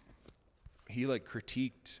like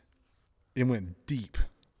critiqued. It went deep.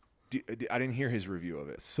 I didn't hear his review of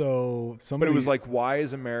it. So but it was like, why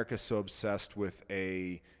is America so obsessed with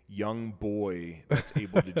a young boy that's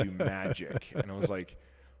able to do magic? And I was like,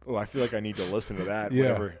 oh, I feel like I need to listen to that. Yeah.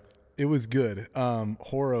 Whatever. It was good.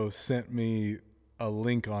 Horo sent me a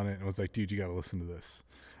link on it and was like, dude, you got to listen to this.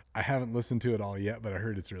 I haven't listened to it all yet, but I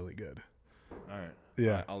heard it's really good. All right. Yeah.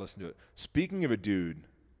 All right, I'll listen to it. Speaking of a dude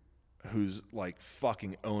who's like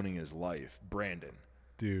fucking owning his life, Brandon.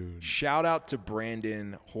 Dude. Shout out to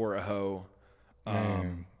Brandon Horaho.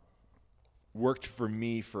 Worked for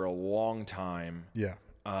me for a long time. Yeah.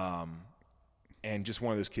 And just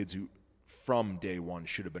one of those kids who from day one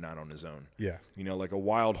should have been out on his own. Yeah. You know, like a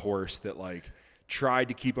wild horse that like tried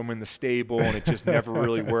to keep him in the stable, and it just never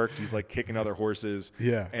really worked. He's like kicking other horses.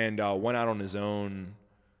 Yeah. And went out on his own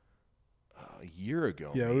a year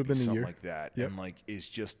ago. Yeah, it would have been a something year. like that. Yep. And like is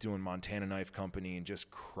just doing Montana Knife Company and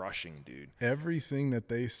just crushing, dude. Everything that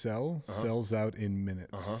they sell sells out in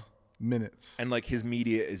minutes. Minutes. And like his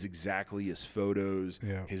media is exactly his photos,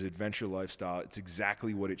 Yeah. his adventure lifestyle. It's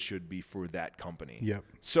exactly what it should be for that company. Yep.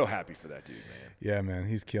 So happy for that dude, man. Yeah, man,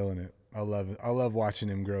 he's killing it. I love it. I love watching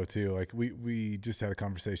him grow too. Like we just had a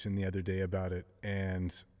conversation the other day about it,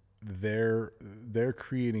 and they're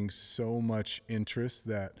creating so much interest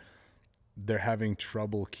that they're having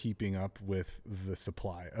trouble keeping up with the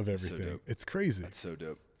supply of everything. dope. It's crazy. That's so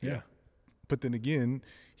dope. Yeah. But then again,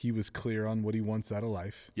 he was clear on what he wants out of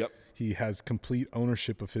life. Yep. He has complete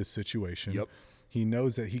ownership of his situation. Yep. He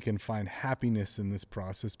knows that he can find happiness in this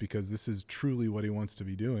process because this is truly what he wants to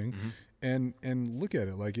be doing. And look at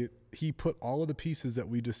it, like he put all of the pieces that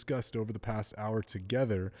we discussed over the past hour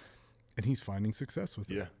together, and he's finding success with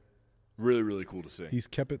it. Yeah. Really, really cool to see. He's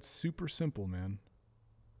kept it super simple, man.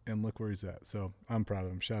 And look where he's at. So I'm proud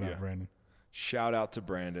of him. Shout out, Brandon. Shout out to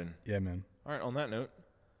Brandon. Yeah, man. All right, on that note,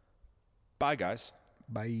 bye, guys.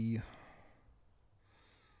 Bye.